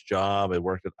teenage job. I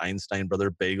worked at Einstein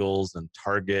Brother Bagels and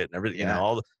Target and everything, Yeah.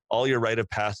 all your rite of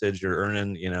passage, you're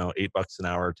earning, $8 an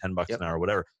hour, $10 Yep. an hour,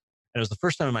 whatever. And it was the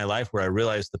first time in my life where I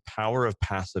realized the power of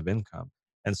passive income.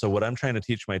 And so what I'm trying to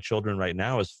teach my children right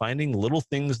now is finding little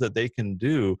things that they can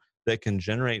do that can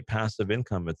generate passive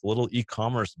income. It's a little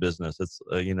e-commerce business. It's,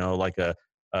 like a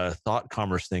thought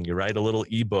commerce thing. You write a little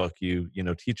ebook,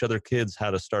 teach other kids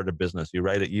how to start a business. You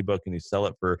write an ebook and you sell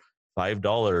it for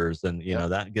 $5, and Yep.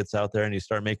 that gets out there and you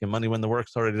start making money when the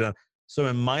work's already done. So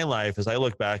in my life, as I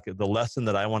look back, the lesson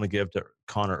that I want to give to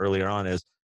Connor earlier on is,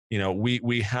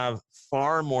 we have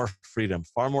far more freedom,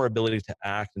 far more ability to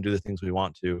act and do the things we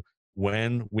want to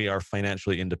when we are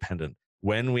financially independent,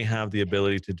 when we have the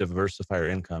ability to diversify our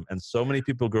income. And so many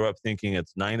people grow up thinking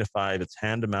it's 9 to 5, it's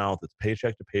hand to mouth, it's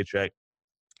paycheck to paycheck.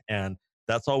 And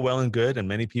that's all well and good. And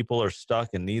many people are stuck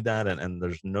and need that. And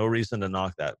there's no reason to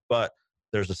knock that. But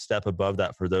there's a step above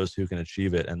that for those who can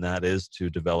achieve it. And that is to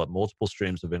develop multiple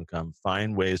streams of income,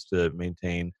 find ways to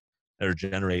maintain or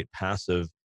generate passive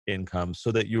income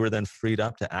so that you are then freed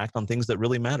up to act on things that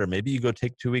really matter. Maybe you go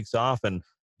take 2 weeks off and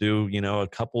do, a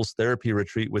couples therapy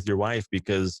retreat with your wife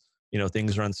because,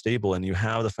 things are unstable and you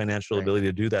have the financial Right. ability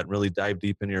to do that and really dive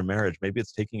deep into your marriage. Maybe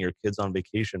it's taking your kids on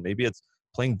vacation. Maybe it's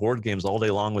playing board games all day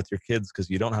long with your kids because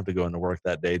you don't have to go into work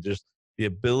that day. Just the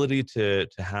ability to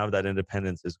have that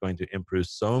independence is going to improve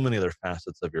so many other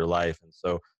facets of your life. And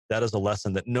so that is a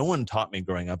lesson that no one taught me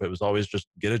growing up. It was always just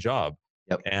get a job.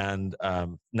 Yep. And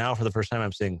now for the first time,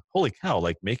 I'm saying, holy cow,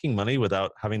 like making money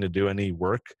without having to do any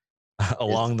work It's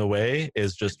along the way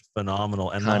is just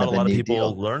phenomenal. And kind not a of a lot of neat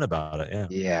people deal. learn about it. Yeah.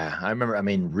 Yeah, I remember. I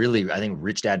mean, really, I think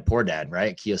Rich Dad Poor Dad,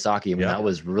 right? Kiyosaki. I mean, Yep. that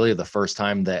was really the first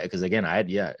time that, because again,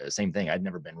 same thing. I'd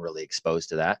never been really exposed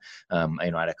to that. I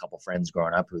had a couple friends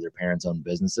growing up who their parents owned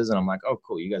businesses, and I'm like, oh,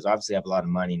 cool. You guys obviously have a lot of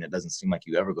money, and it doesn't seem like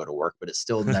you ever go to work, but it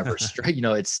still never,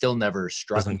 it still never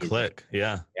struck me. Doesn't click.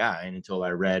 Yeah. Yeah, and until I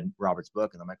read Robert's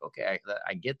book, and I'm like, okay,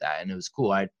 I get that, and it was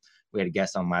cool. We had a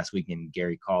guest on last week named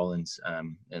Gary Collins,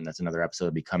 and that's another episode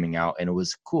will be coming out, and it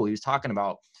was cool. He was talking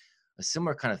about a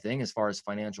similar kind of thing as far as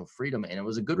financial freedom, and it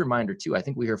was a good reminder too. I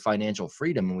think we hear financial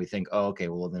freedom and we think, oh, okay,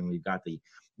 well then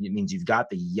it means you've got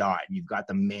the yacht, you've got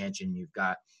the mansion,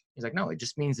 He's like, no, it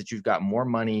just means that you've got more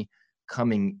money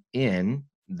coming in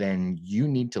than you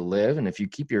need to live, and if you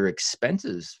keep your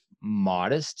expenses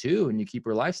modest too and you keep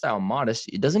your lifestyle modest,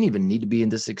 it doesn't even need to be in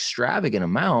this extravagant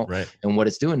amount. Right. And what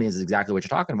it's doing is exactly what you're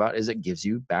talking about, is it gives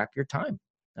you back your time.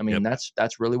 I mean, Yep.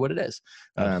 that's really what it is.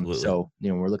 Absolutely. So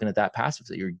we're looking at that passive,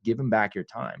 that you're giving back your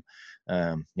time.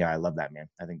 Yeah, I love that, man.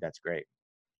 I think that's great.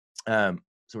 So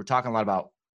we're talking a lot about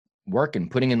work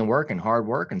and putting in the work and hard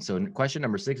work. And so question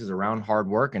number 6 is around hard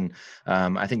work. And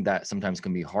I think that sometimes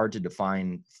can be hard to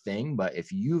define thing, but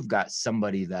if you've got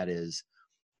somebody that is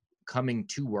coming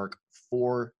to work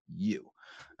for you,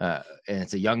 and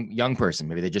it's a young person,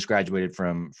 maybe they just graduated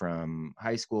from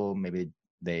high school, maybe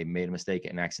they made a mistake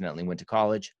and accidentally went to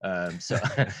college, but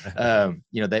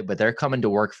they're coming to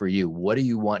work for you. What do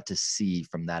you want to see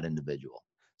from that individual?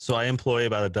 So I employ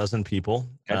about a dozen people,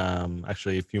 Okay.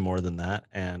 actually a few more than that,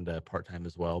 and part-time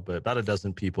as well, but about a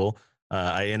dozen people.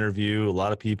 I interview a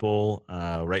lot of people.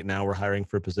 Right now we're hiring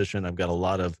for a position. I've got a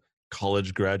lot of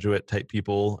college graduate type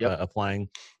people Yep. applying.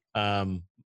 Um,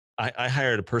 I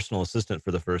hired a personal assistant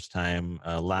for the first time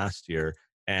last year,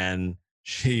 and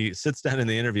she sits down in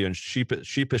the interview and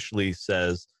sheepishly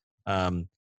says,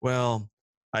 well,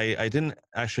 I didn't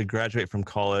actually graduate from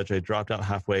college. I dropped out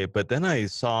halfway, but then I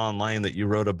saw online that you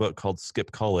wrote a book called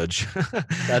Skip College.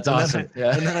 That's and awesome.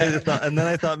 Yeah. then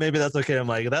I thought maybe that's okay. I'm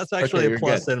like, that's actually Okay, a you're good.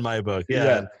 plus in my book. Yeah.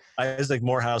 Yeah, And Isaac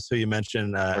Morehouse, who you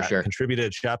mentioned, for sure. contributed a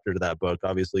chapter to that book.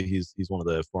 Obviously, he's one of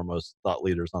the foremost thought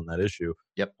leaders on that issue.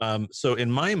 Yep. So in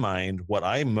my mind, what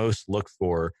I most look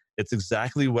for, it's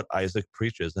exactly what Isaac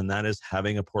preaches, and that is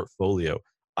having a portfolio.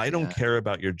 I don't Yeah. care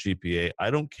about your GPA. I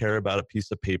don't care about a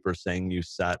piece of paper saying you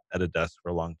sat at a desk for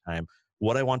a long time.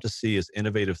 What I want to see is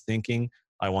innovative thinking.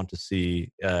 I want to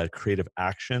see creative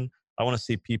action. I want to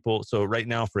see people. So right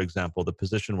now, for example, the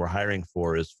position we're hiring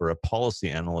for is for a policy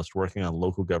analyst working on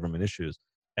local government issues.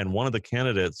 And one of the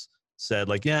candidates said,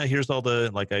 like, yeah, here's all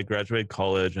I graduated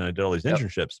college and I did all these Yep.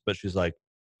 internships. But she's like,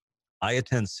 I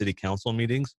attend city council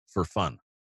meetings for fun.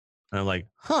 And I'm like,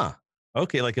 huh,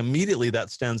 okay. Like immediately that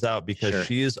stands out because Sure.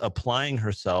 she is applying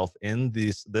herself in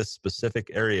this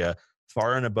specific area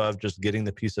far and above just getting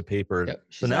the piece of paper. Yep. So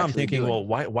She's now I'm actually thinking, doing.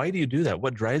 well, why do you do that?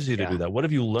 What drives you to do Yeah. that? What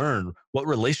have you learned? What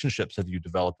relationships have you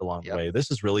developed along the Yep. way? This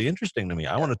is really interesting to me.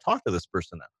 I Yep. want to talk to this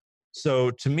person now.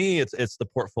 So to me, it's the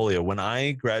portfolio. When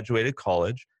I graduated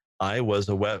college, I was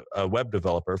a web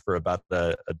developer for about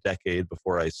a decade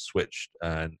before I switched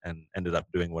and ended up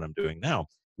doing what I'm doing now.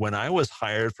 When I was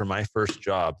hired for my first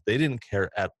job, they didn't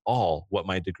care at all what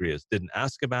my degree is. Didn't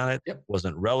ask about it. Yep.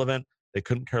 Wasn't relevant. They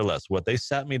couldn't care less. What they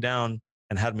sat me down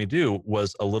and had me do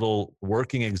was a little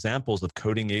working examples of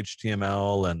coding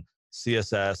HTML and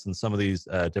CSS and some of these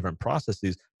different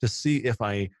processes to see if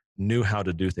I knew how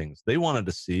to do things. They wanted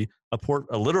to see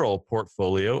a literal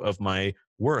portfolio of my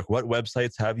work. What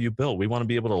websites have you built? We want to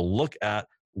be able to look at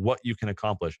what you can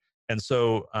accomplish. And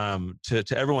so,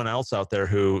 to everyone else out there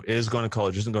who is going to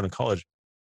college, isn't going to college,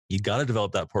 you got to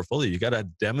develop that portfolio. You got to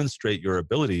demonstrate your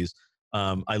abilities.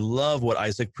 I love what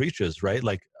Isaac preaches, right?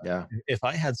 Like, Yeah. if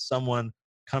I had someone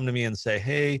come to me and say,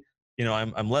 "Hey,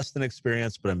 I'm less than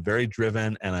experienced, but I'm very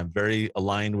driven and I'm very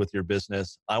aligned with your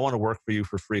business. I want to work for you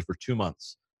for free for 2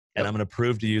 months, and Yep. I'm going to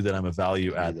prove to you that I'm a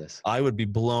value Do add." this. I would be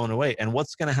blown away. And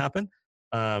what's going to happen?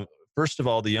 Um, First of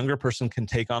all, the younger person can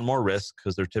take on more risk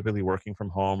because they're typically working from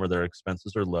home or their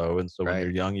expenses are low. And so when Right.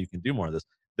 you're young, you can do more of this.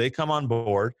 They come on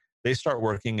board, they start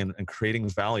working and creating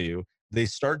value. They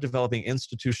start developing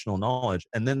institutional knowledge,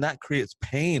 and then that creates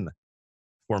pain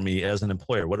for me as an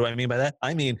employer. What do I mean by that?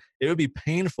 I mean, it would be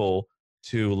painful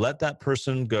to let that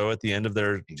person go at the end of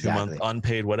their 2 month Exactly.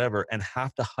 unpaid whatever and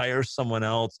have to hire someone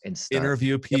else, And start.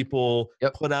 interview Yep. people,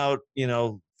 Yep. put out,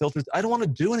 filters. I don't want to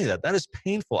do any of that. That is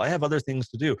painful. I have other things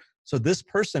to do. So this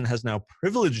person has now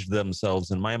privileged themselves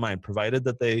in my mind, provided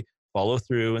that they follow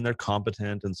through and they're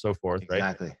competent and so forth, right?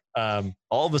 Exactly.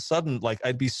 All of a sudden, like,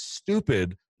 I'd be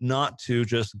stupid not to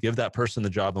just give that person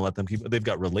the job and let them keep. They've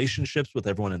got relationships with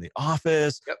everyone in the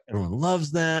office. Yep. Everyone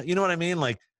loves that. You know what I mean?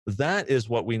 Like, that is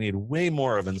what we need way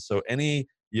more of. And so any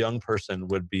young person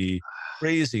would be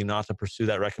crazy not to pursue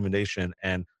that recommendation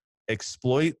and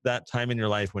exploit that time in your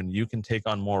life when you can take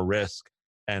on more risk.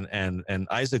 And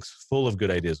Isaac's full of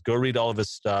good ideas. Go read all of his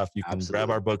stuff. You can grab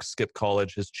Absolutely. our book, Skip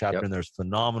College. His chapter Yep. in there is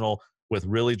phenomenal, with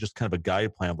really just kind of a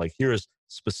guide plan. Like, here is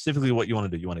specifically what you want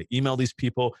to do. You want to email these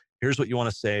people. Here's what you want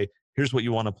to say. Here's what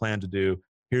you want to plan to do.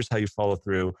 Here's how you follow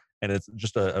through. And it's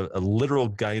just a literal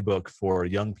guidebook for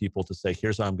young people to say,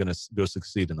 here's how I'm going to go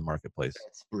succeed in the marketplace.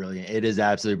 It's brilliant. It is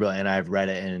absolutely brilliant. And I've read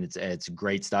it, and it's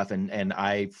great stuff. And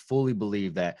I fully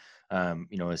believe that,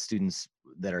 as students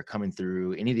that are coming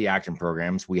through any of the action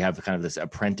programs, we have kind of this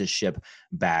apprenticeship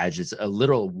badge. It's a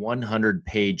literal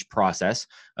 100-page process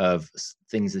of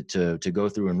things to go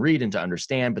through and read and to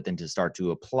understand, but then to start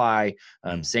to apply.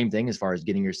 Same thing as far as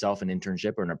getting yourself an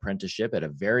internship or an apprenticeship at a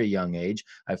very young age.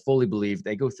 I fully believe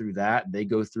they go through that. They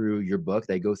go through your book.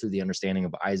 They go through the understanding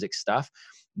of Isaac's stuff.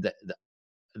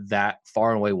 That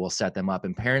far and away will set them up.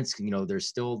 And parents, there's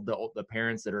still the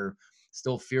parents that are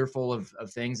still fearful of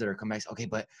things that are coming back. Okay,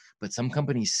 but some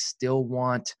companies still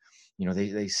want,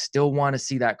 they still want to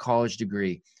see that college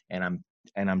degree. And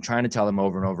I'm trying to tell them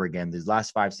over and over again, these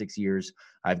last 5-6 years,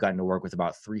 I've gotten to work with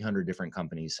about 300 different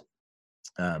companies,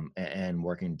 and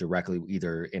working directly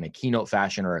either in a keynote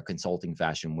fashion or a consulting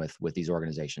fashion with these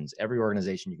organizations, every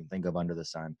organization you can think of under the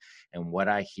sun. And what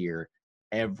I hear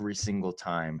every single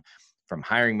time from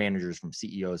hiring managers, from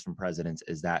CEOs, from presidents,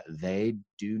 is that they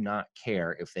do not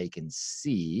care if they can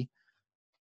see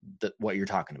what you're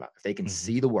talking about. If they can Mm-hmm.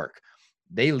 see the work,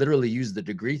 they literally use the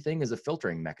degree thing as a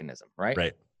filtering mechanism, right?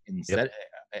 Right. Instead,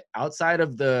 outside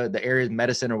of the area of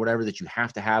medicine or whatever that you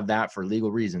have to have that for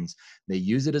legal reasons, they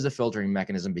use it as a filtering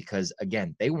mechanism because,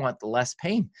 again, they want less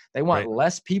pain. They want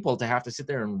less people to have to sit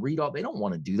there and read all. They don't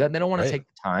want to do that. They don't want to take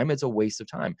the time. It's a waste of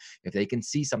time. If they can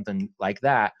see something like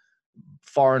that,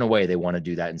 far and away, they want to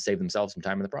do that and save themselves some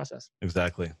time in the process.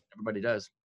 Exactly. Everybody does.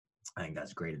 I think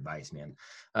that's great advice, man.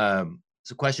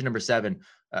 So question number 7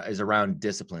 is around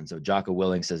discipline. So Jocko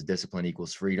Willink says discipline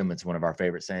equals freedom. It's one of our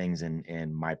favorite sayings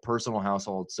in my personal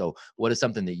household. So what is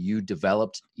something that you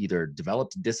either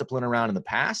developed discipline around in the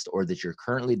past, or that you're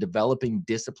currently developing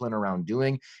discipline around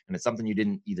doing? And it's something you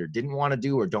didn't want to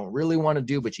do or don't really want to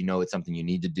do, but it's something you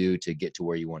need to do to get to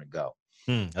where you want to go.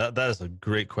 That is a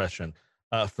great question.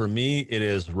 For me, it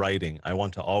is writing. I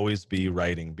want to always be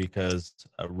writing because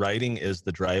writing is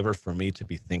the driver for me to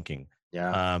be thinking.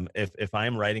 Yeah. If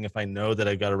I'm writing, if I know that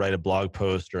I've got to write a blog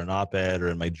post or an op-ed or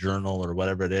in my journal or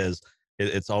whatever it is,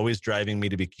 it's always driving me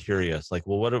to be curious. Like,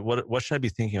 well, what should I be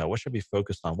thinking about? What should I be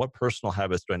focused on? What personal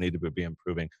habits do I need to be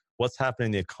improving? What's happening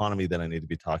in the economy that I need to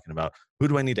be talking about? Who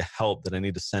do I need to help that I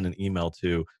need to send an email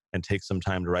to and take some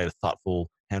time to write a thoughtful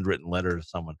handwritten letter to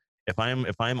someone?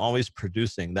 If I'm always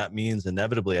producing, that means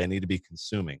inevitably I need to be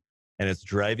consuming. And it's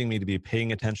driving me to be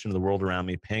paying attention to the world around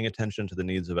me, paying attention to the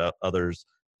needs of others,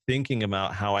 thinking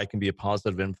about how I can be a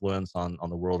positive influence on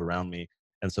the world around me.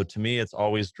 And so to me, it's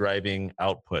always driving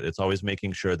output. It's always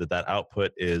making sure that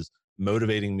output is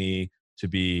motivating me to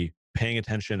be paying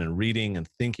attention and reading and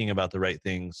thinking about the right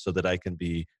things so that I can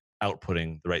be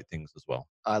outputting the right things as well.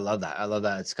 I love that. I love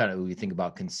that. It's kind of, we think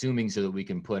about consuming so that we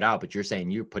can put out, but you're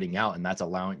saying you're putting out, and that's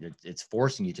allowing, it's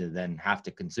forcing you to then have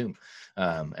to consume.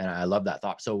 And I love that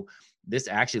thought. So this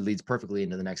actually leads perfectly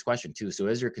into the next question too. So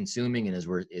as you're consuming, and as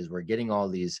we're getting all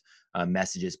these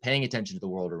messages, paying attention to the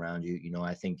world around you,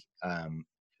 I think,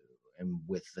 and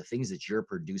with the things that you're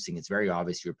producing, it's very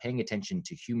obvious you're paying attention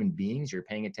to human beings, you're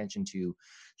paying attention to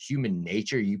human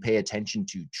nature, you pay attention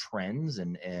to trends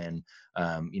and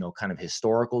kind of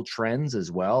historical trends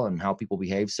as well, and how people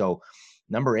behave. So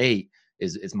number 8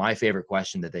 is my favorite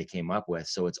question that they came up with.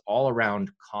 So it's all around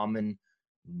common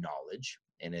knowledge,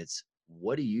 and it's,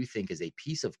 what do you think is a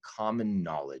piece of common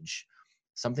knowledge,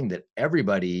 something that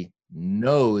everybody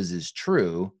knows is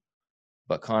true,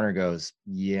 but Connor goes,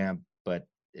 yeah, but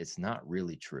it's not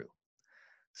really true.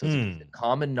 So it's a piece of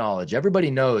common knowledge. Everybody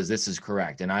knows this is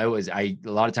correct. And a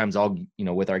lot of times I'll,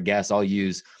 with our guests, I'll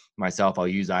use myself, I'll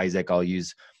use Isaac, I'll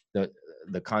use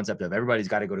the concept of everybody's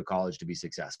got to go to college to be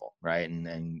successful. Right.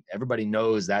 And everybody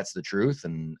knows that's the truth.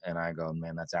 And I go,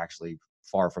 man, that's actually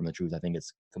far from the truth. I think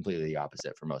it's completely the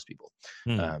opposite for most people.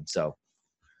 So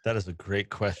that is a great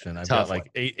question. I've got like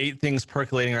eight things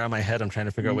percolating around my head. I'm trying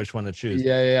to figure out which one to choose.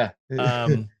 Yeah.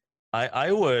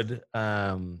 I would,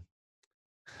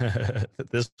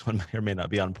 this one may or may not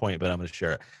be on point, but I'm going to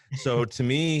share it. So to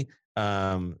me,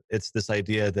 it's this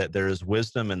idea that there is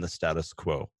wisdom in the status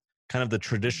quo, kind of the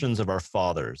traditions of our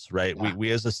fathers, right? Yeah.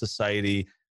 We as a society,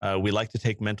 we like to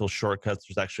take mental shortcuts.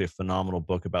 There's actually a phenomenal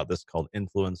book about this called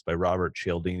Influence by Robert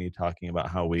Cialdini, talking about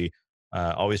how we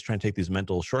always try and take these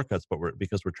mental shortcuts, but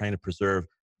because we're trying to preserve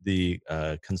the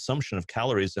consumption of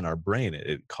calories in our brain.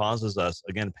 It causes us,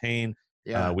 again, pain.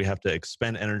 Yeah. We have to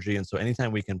expend energy. And so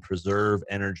anytime we can preserve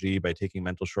energy by taking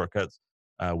mental shortcuts,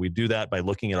 we do that by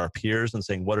looking at our peers and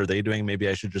saying, what are they doing? Maybe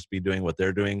I should just be doing what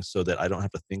they're doing so that I don't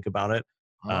have to think about it.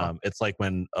 It's like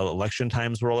when election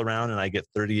times roll around and I get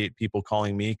 38 people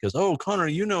calling me because, oh, Connor,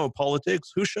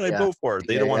 politics. Who should I vote for?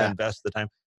 They don't want to invest the time.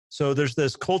 So there's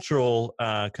this cultural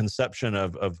conception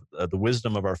of the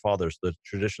wisdom of our fathers, the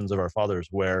traditions of our fathers,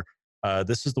 where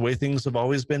this is the way things have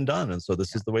always been done. And so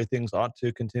this is the way things ought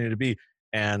to continue to be.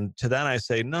 And to that I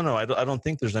say, no, I don't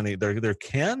think there's any, there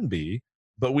can be,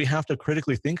 but we have to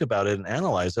critically think about it and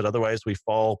analyze it. Otherwise we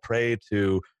fall prey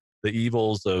to the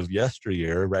evils of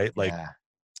yesteryear, right? Like,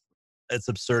 it's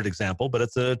an absurd example, but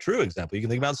it's a true example. You can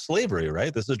think about slavery,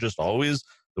 right? This is just always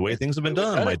the way things have been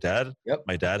done. My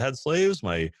dad had slaves.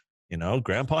 My,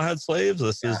 grandpa had slaves.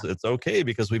 It's okay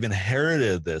because we've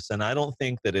inherited this. And I don't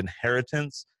think that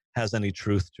inheritance has any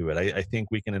truth to it. I think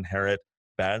we can inherit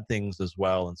bad things as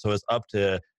well. And so it's up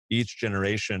to each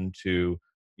generation to,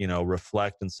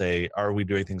 reflect and say, are we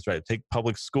doing things right? Take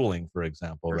public schooling, for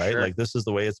example, right? Sure. Like, this is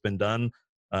the way it's been done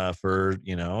for,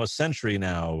 a century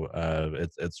now.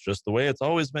 It's just the way it's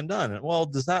always been done. And, well,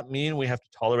 does that mean we have to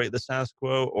tolerate the status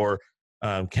quo, or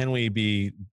can we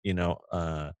be,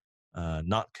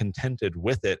 not contented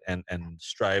with it and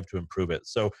strive to improve it?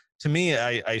 So to me,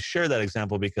 I share that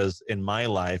example because in my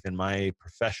life, in my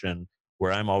profession,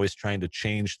 where I'm always trying to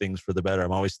change things for the better,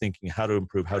 I'm always thinking how to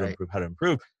improve, how to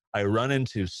improve. I run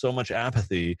into so much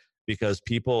apathy because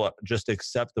people just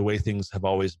accept the way things have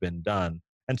always been done.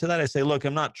 And to that I say, look,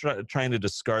 I'm not trying to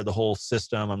discard the whole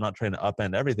system. I'm not trying to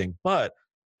upend everything, but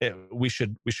we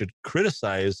should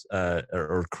criticize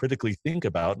or critically think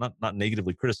about, not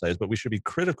negatively criticize, but we should be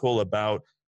critical about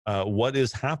what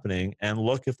is happening and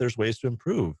look if there's ways to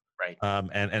improve. Right.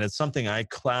 And it's something I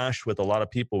clash with a lot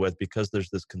of people with, because there's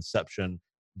this conception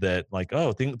that, like,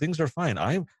 oh, things are fine.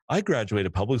 I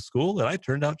graduated public school and I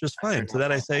turned out just fine. So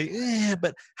that I say,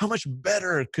 but how much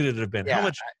better could it have been? Yeah,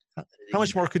 how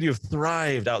much more could you have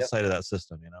thrived outside of that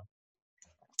system?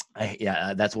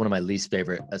 That's one of my least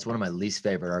favorite. That's one of my least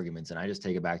favorite arguments, and I just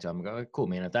take it back to, I'm going, cool,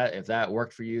 man. If that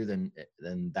worked for you, then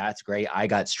that's great. I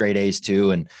got straight A's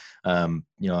too, and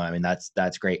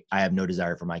that's great. I have no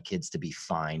desire for my kids to be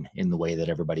fine in the way that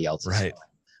everybody else is.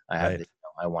 Right.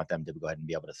 I want them to go ahead and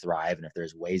be able to thrive, and if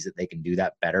there's ways that they can do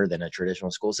that better than a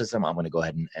traditional school system, I'm going to go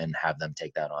ahead and have them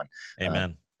take that on.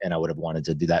 Amen. And I would have wanted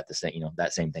to do that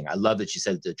that same thing. I love that you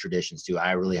said the traditions too.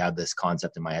 I really have this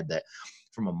concept in my head that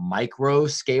from a micro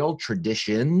scale,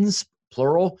 traditions,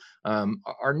 plural,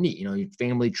 are neat.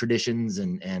 Family traditions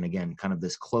and again, kind of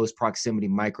this close proximity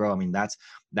micro. I mean,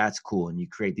 that's cool. And you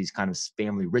create these kind of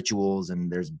family rituals,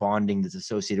 and there's bonding that's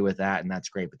associated with that, and that's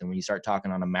great. But then when you start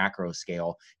talking on a macro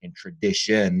scale in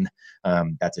tradition,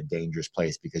 that's a dangerous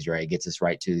place, because you're right, it gets us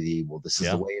right to this is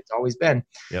the way it's always been.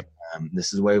 Yep.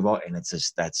 This is the way we've all, and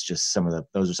those are some of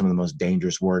the most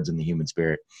dangerous words in the human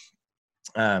spirit.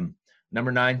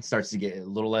 number 9 starts to get a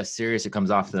little less serious. It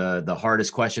comes off the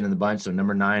hardest question in the bunch. So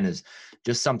number 9 is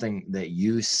just something that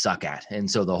you suck at. And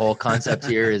so the whole concept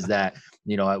here is that,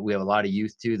 we have a lot of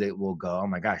youth too that will go, oh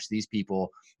my gosh, these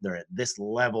people, they're at this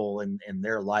level in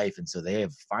their life. And so they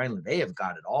have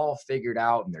got it all figured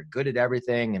out and they're good at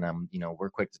everything. And we're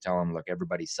quick to tell them, look,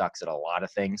 everybody sucks at a lot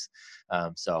of things.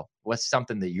 So what's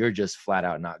something that you're just flat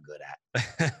out not good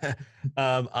at?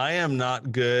 I am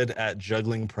not good at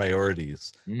juggling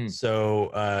priorities. Mm,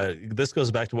 So this goes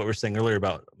back to what we were saying earlier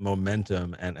about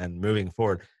momentum and moving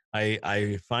forward.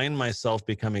 I find myself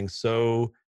becoming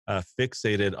so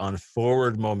fixated on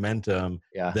forward momentum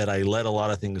yeah. that I let a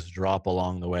lot of things drop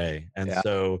along the way. And Yeah.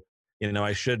 so,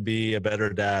 I should be a better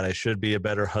dad. I should be a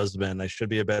better husband. I should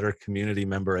be a better community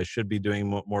member. I should be doing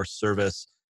more service.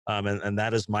 And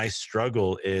that is my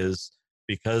struggle, is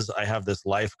because I have this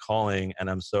life calling and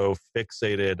I'm so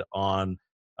fixated on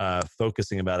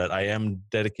focusing about it. I am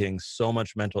dedicating so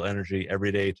much mental energy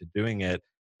every day to doing it.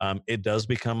 It does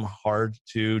become hard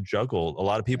to juggle. A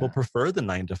lot of people Yeah. prefer the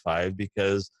 9 to 5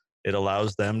 because it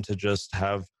allows them to just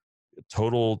have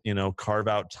total, carve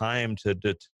out time to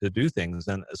do things.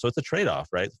 And so it's a trade-off,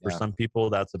 right? For Yeah. some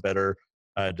people, that's a better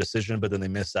decision, but then they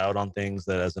miss out on things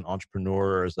that as an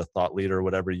entrepreneur or as a thought leader or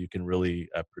whatever, you can really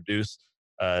produce.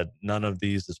 None of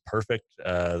these is perfect.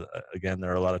 Again,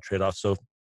 there are a lot of trade-offs. So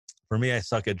for me, I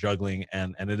suck at juggling,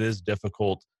 and it is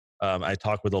difficult. I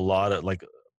talk with a lot of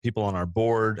people on our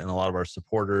board, and a lot of our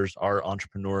supporters are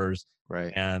entrepreneurs,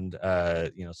 Right. and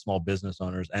small business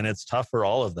owners, and it's tough for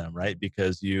all of them, right?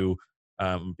 Because you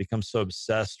become so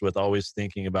obsessed with always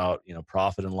thinking about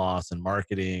profit and loss and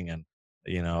marketing, and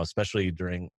especially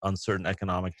during uncertain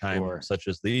economic times Sure. such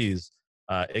as these,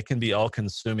 it can be all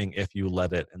consuming if you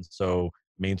let it. And so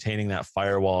maintaining that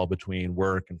firewall between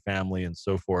work and family and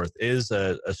so forth is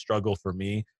a struggle for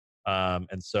me.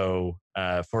 And so,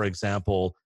 for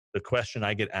example, the question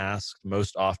I get asked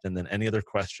most often than any other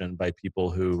question by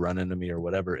people who run into me or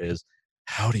whatever is,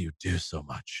 how do you do so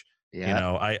much?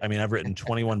 Yeah. I mean, I've written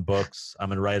 21 books. I'm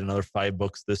going to write another 5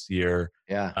 books this year.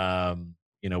 Yeah.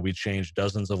 We change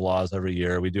dozens of laws every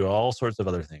year. We do all sorts of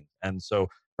other things. And so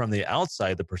from the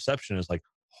outside, the perception is like,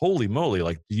 holy moly,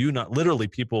 like, do you not, literally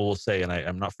people will say, and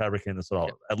I'm not fabricating this at all,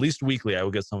 Yep. at least weekly, I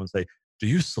will get someone say, do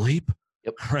you sleep?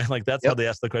 Yep. Right? Like that's how Yep. they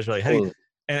ask the question. Like, how do you, Totally.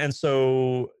 and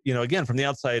so, again, from the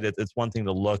outside, it's one thing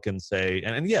to look and say,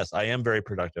 and yes, I am very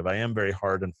productive. I am very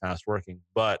hard and fast working.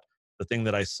 But the thing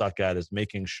that I suck at is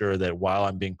making sure that while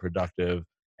I'm being productive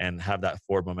and have that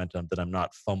forward momentum, that I'm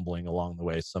not fumbling along the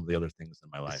way some of the other things in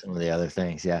my life. Some of the other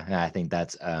things, yeah. And I think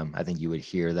that's, I think you would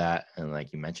hear that, and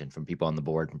like you mentioned, from people on the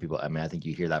board, from people. I mean, I think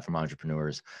you hear that from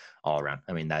entrepreneurs all around.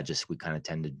 I mean, that just we kind of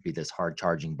tend to be this hard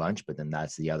charging bunch, but then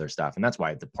that's the other stuff, and that's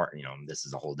why the part, this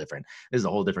is a whole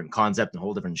different concept and a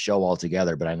whole different show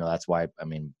altogether. But I know that's why, I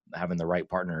mean, having the right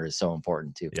partner is so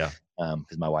important too. Yeah,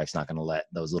 Because my wife's not going to let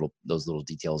those little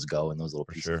details go and those little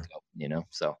for pieces sure. go.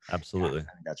 So yeah, Absolutely.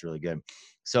 I think that's really good.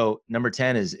 So number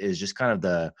 10 is just kind of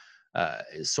the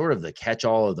is sort of the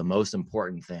catch-all of the most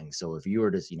important thing. So if you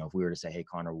were to, if we were to say, hey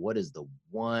Connor, what is the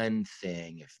one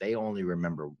thing, if they only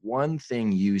remember one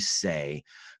thing you say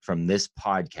from this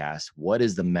podcast, what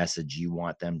is the message you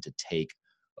want them to take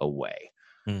away?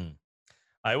 Hmm.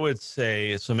 I would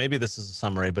say, so maybe this is a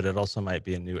summary, but it also might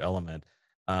be a new element.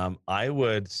 I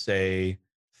would say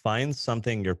find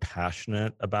something you're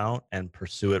passionate about and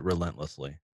pursue it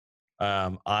relentlessly.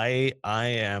 I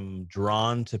am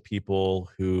drawn to people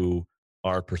who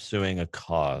are pursuing a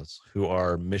cause, who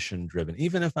are mission driven.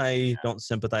 Even if I don't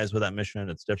sympathize with that mission,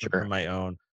 it's different from Sure. my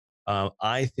own.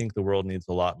 I think the world needs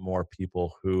a lot more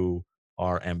people who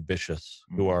are ambitious,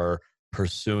 who Mm, are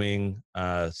pursuing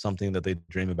something that they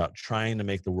dream about, trying to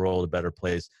make the world a better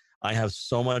place. I have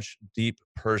so much deep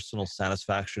personal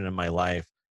satisfaction in my life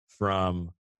from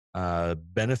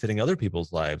benefiting other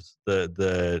people's lives.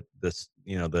 The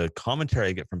commentary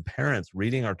I get from parents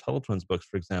reading our Tuttle Twins books,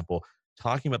 for example,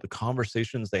 talking about the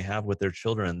conversations they have with their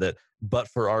children that, but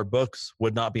for our books,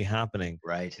 would not be happening.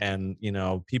 right. And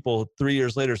people 3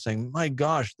 years later saying, "My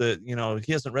gosh,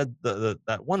 he hasn't read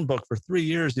that one book for 3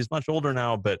 years. He's much older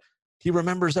now, but he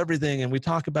remembers everything." And we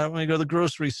talk about it when we go to the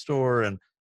grocery store, and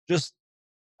just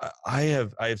I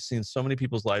have seen so many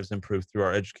people's lives improve through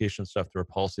our education stuff, through our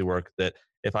policy work, that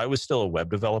if I was still a web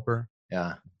developer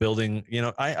Yeah. building,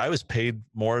 I was paid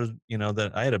more,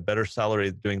 that I had a better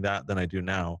salary doing that than I do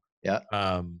now. Yeah.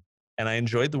 Um, and I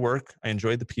enjoyed the work. I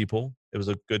enjoyed the people. It was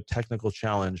a good technical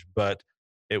challenge, but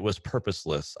it was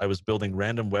purposeless. I was building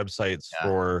random websites Yeah.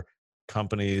 for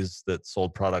companies that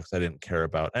sold products I didn't care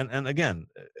about. And again,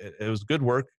 it was good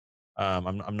work.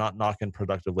 I'm not knocking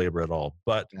productive labor at all,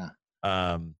 but Yeah.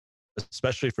 um,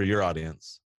 especially for your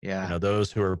audience, Yeah.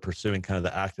 those who are pursuing kind of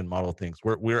the act and model things.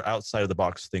 We're outside of the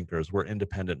box thinkers. We're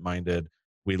independent minded.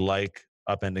 We like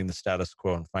upending the status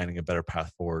quo and finding a better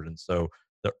path forward. And so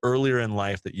the earlier in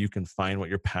life that you can find what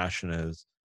your passion is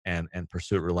and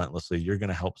pursue it relentlessly, you're going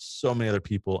to help so many other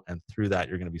people. And through that,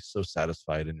 you're going to be so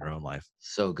satisfied in your own life.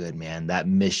 So good, man. That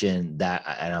mission,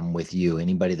 and I'm with you.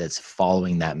 Anybody that's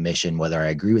following that mission, whether I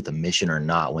agree with the mission or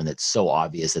not, when it's so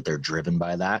obvious that they're driven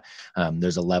by that,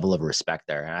 there's a level of respect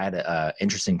there. And I had a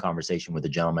interesting conversation with a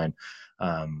gentleman.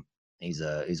 Um, he's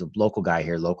a local guy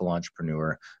here, local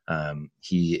entrepreneur.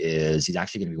 He's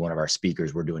actually going to be one of our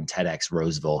speakers. We're doing TEDx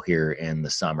Roseville here in the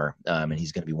summer, and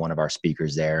he's going to be one of our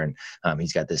speakers there. And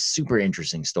he's got this super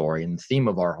interesting story. And the theme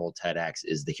of our whole TEDx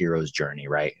is the hero's journey,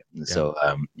 right? And so,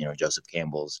 Joseph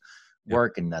Campbell's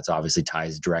work, and that's obviously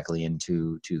ties directly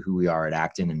into who we are at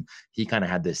Acton. And he kind of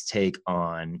had this take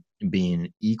on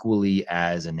being equally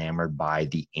as enamored by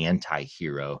the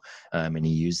anti-hero, and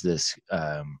he used this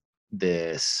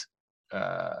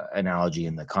analogy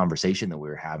in the conversation that we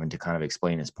were having to kind of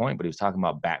explain his point. But he was talking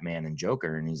about Batman and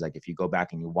Joker, and he's like, if you go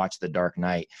back and you watch The Dark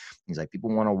Knight, he's like, people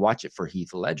want to watch it for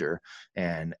Heath Ledger,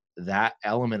 and that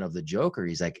element of the Joker,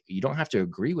 he's like, you don't have to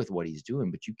agree with what he's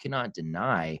doing, but you cannot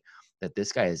deny that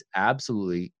this guy is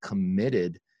absolutely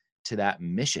committed to that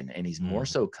mission, and he's more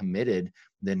so committed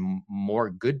than more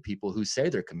good people who say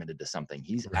they're committed to something.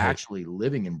 He's actually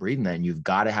living and breathing that, and you've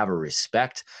got to have a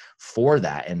respect for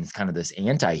that. And it's kind of this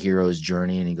anti-hero's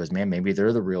journey. And he goes, man, maybe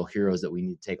they're the real heroes that we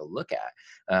need to take a look at.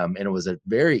 And it was a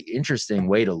very interesting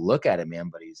way to look at it, man.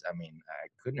 But I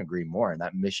couldn't agree more. And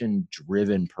that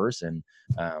mission-driven person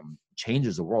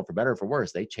changes the world for better or for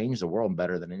worse. They change the world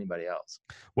better than anybody else.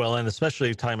 Well, and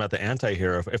especially talking about the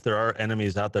anti-hero, if there are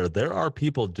enemies out there, there are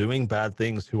people doing bad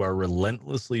things who are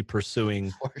relentlessly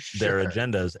pursuing their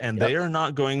agendas, and they are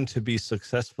not going to be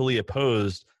successfully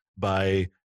opposed by,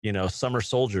 summer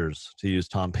soldiers, to use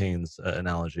Tom Paine's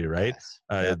analogy, right?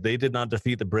 They did not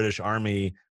defeat the British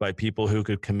army by people who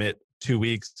could commit 2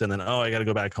 weeks and then, I got to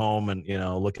go back home and,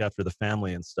 look after the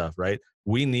family and stuff, right?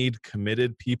 We need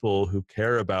committed people who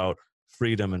care about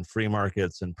freedom and free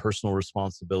markets and personal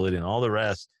responsibility and all the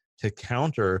rest to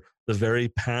counter the very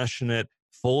passionate,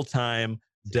 full-time,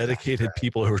 dedicated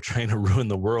people who are trying to ruin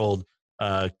the world,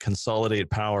 consolidate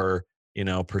power,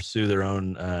 pursue their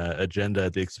own agenda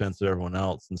at the expense of everyone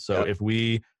else. And so if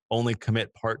we only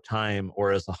commit part-time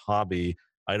or as a hobby,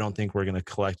 I don't think we're going to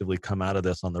collectively come out of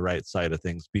this on the right side of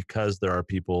things, because there are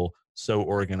people so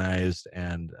organized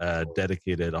and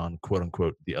dedicated on quote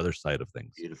unquote the other side of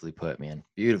things. Beautifully put, man.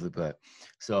 Beautifully put.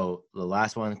 So the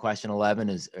last one, question 11,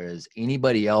 is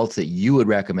anybody else that you would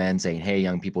recommend saying, hey,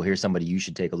 young people, here's somebody you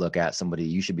should take a look at, somebody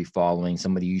you should be following,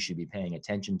 somebody you should be paying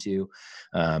attention to?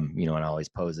 And I always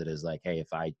pose it as like, hey,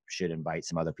 if I should invite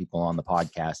some other people on the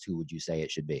podcast, who would you say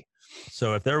it should be?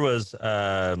 So if there was,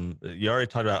 you already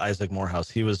talked about Isaac Morehouse.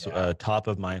 He was top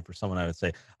of mind for someone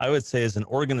I would say as an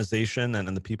organization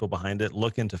and the people behind it,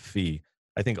 look into FEE.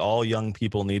 I think all young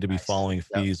people need to be following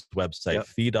FEE's website,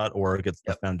 fee.org. It's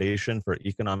the Foundation for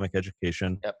Economic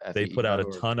Education. They put out a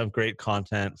ton of great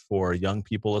content for young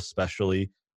people, especially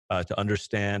to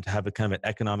understand, to have a kind of an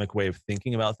economic way of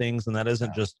thinking about things. And that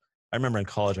isn't just, I remember in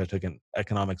college, I took an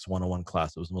economics 101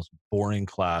 class. It was the most boring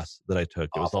class that I took.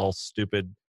 It was all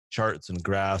stupid charts and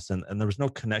graphs, and there was no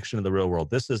connection to the real world.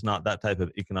 This is not that type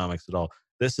of economics at all.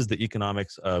 This is the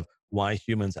economics of why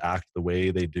humans act the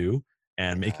way they do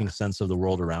and making sense of the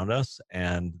world around us.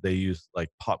 And they use like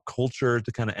pop culture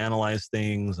to kind of analyze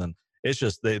things. And it's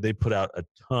just, they put out a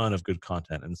ton of good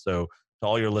content. And so to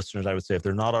all your listeners, I would say if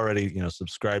they're not already,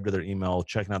 subscribed to their email,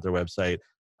 checking out their website,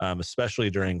 especially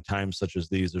during times such as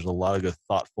these, there's a lot of good,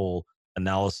 thoughtful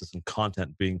analysis and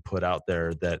content being put out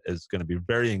there that is going to be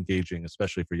very engaging,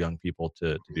 especially for young people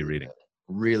to be reading.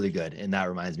 Really good. And that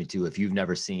reminds me too, if you've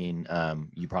never seen,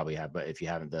 you probably have, but if you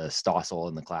haven't, the Stossel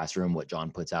in the Classroom, what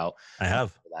John puts out. I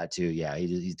have that too. Yeah.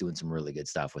 He's doing some really good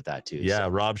stuff with that too. Yeah. So,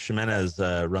 Rob Ximenez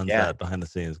runs that behind the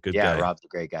scenes. Good guy. Rob's a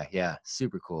great guy. Yeah.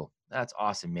 Super cool. That's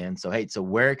awesome, man. So, hey, so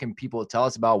where can people tell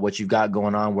us about what you've got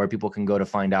going on, where people can go to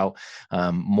find out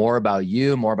more about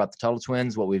you, more about the Tuttle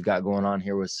Twins, what we've got going on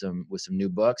here with some new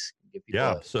books?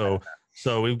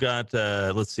 So we've got,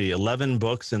 11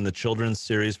 books in the children's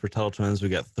series for Tuttle Twins. We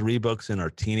got 3 books in our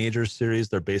teenagers series.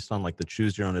 They're based on like the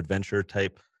choose your own adventure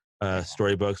type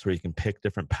storybooks where you can pick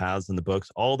different paths in the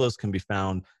books. All those can be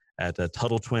found at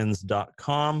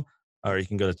TuttleTwins.com, or you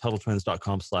can go to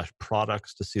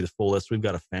TuttleTwins.com/products to see the full list. We've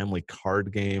got a family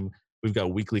card game. We've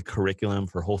got weekly curriculum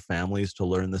for whole families to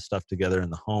learn this stuff together in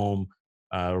the home.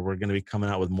 We're going to be coming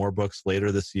out with more books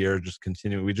later this year.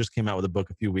 We just came out with a book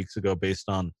a few weeks ago based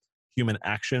on Human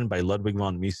Action by Ludwig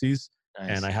von Mises. Nice.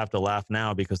 And I have to laugh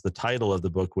now because the title of the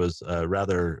book was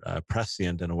rather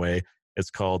prescient in a way. It's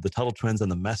called The Tuttle Twins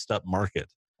and the Messed Up Market.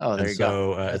 Oh, there you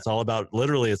go. It's all about,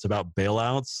 literally, it's about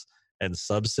bailouts and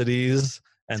subsidies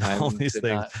and all these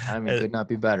things. Timing could not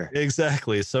be better.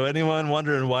 Exactly. So anyone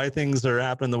wondering why things are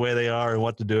happening the way they are and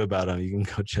what to do about them, you can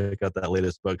go check out that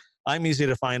latest book. I'm easy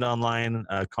to find online,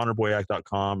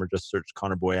 ConnorBoyack.com, or just search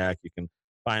Connor Boyack. You can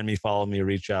find me, follow me,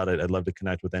 reach out. I'd love to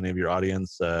connect with any of your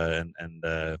audience and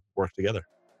work together.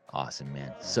 Awesome,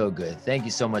 man. So good. Thank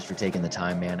you so much for taking the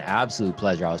time, man. Absolute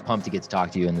pleasure. I was pumped to get to talk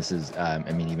to you, and this is,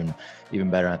 even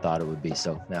better than I thought it would be.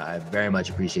 So I very much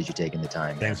appreciate you taking the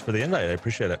time. Thanks for the invite. I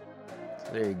appreciate it.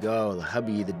 So there you go. The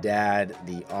hubby, the dad,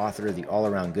 the author, the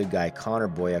all-around good guy, Connor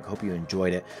Boyack. Hope you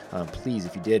enjoyed it. Please,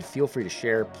 if you did, feel free to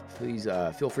share. Please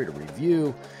feel free to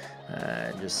review.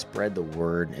 Just spread the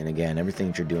word. And again, everything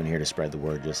that you're doing here to spread the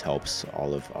word just helps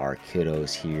all of our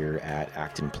kiddos here at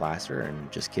Acton Placer and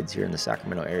just kids here in the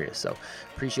Sacramento area. So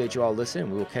appreciate you all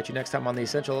listening. We will catch you next time on the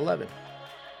Essential 11.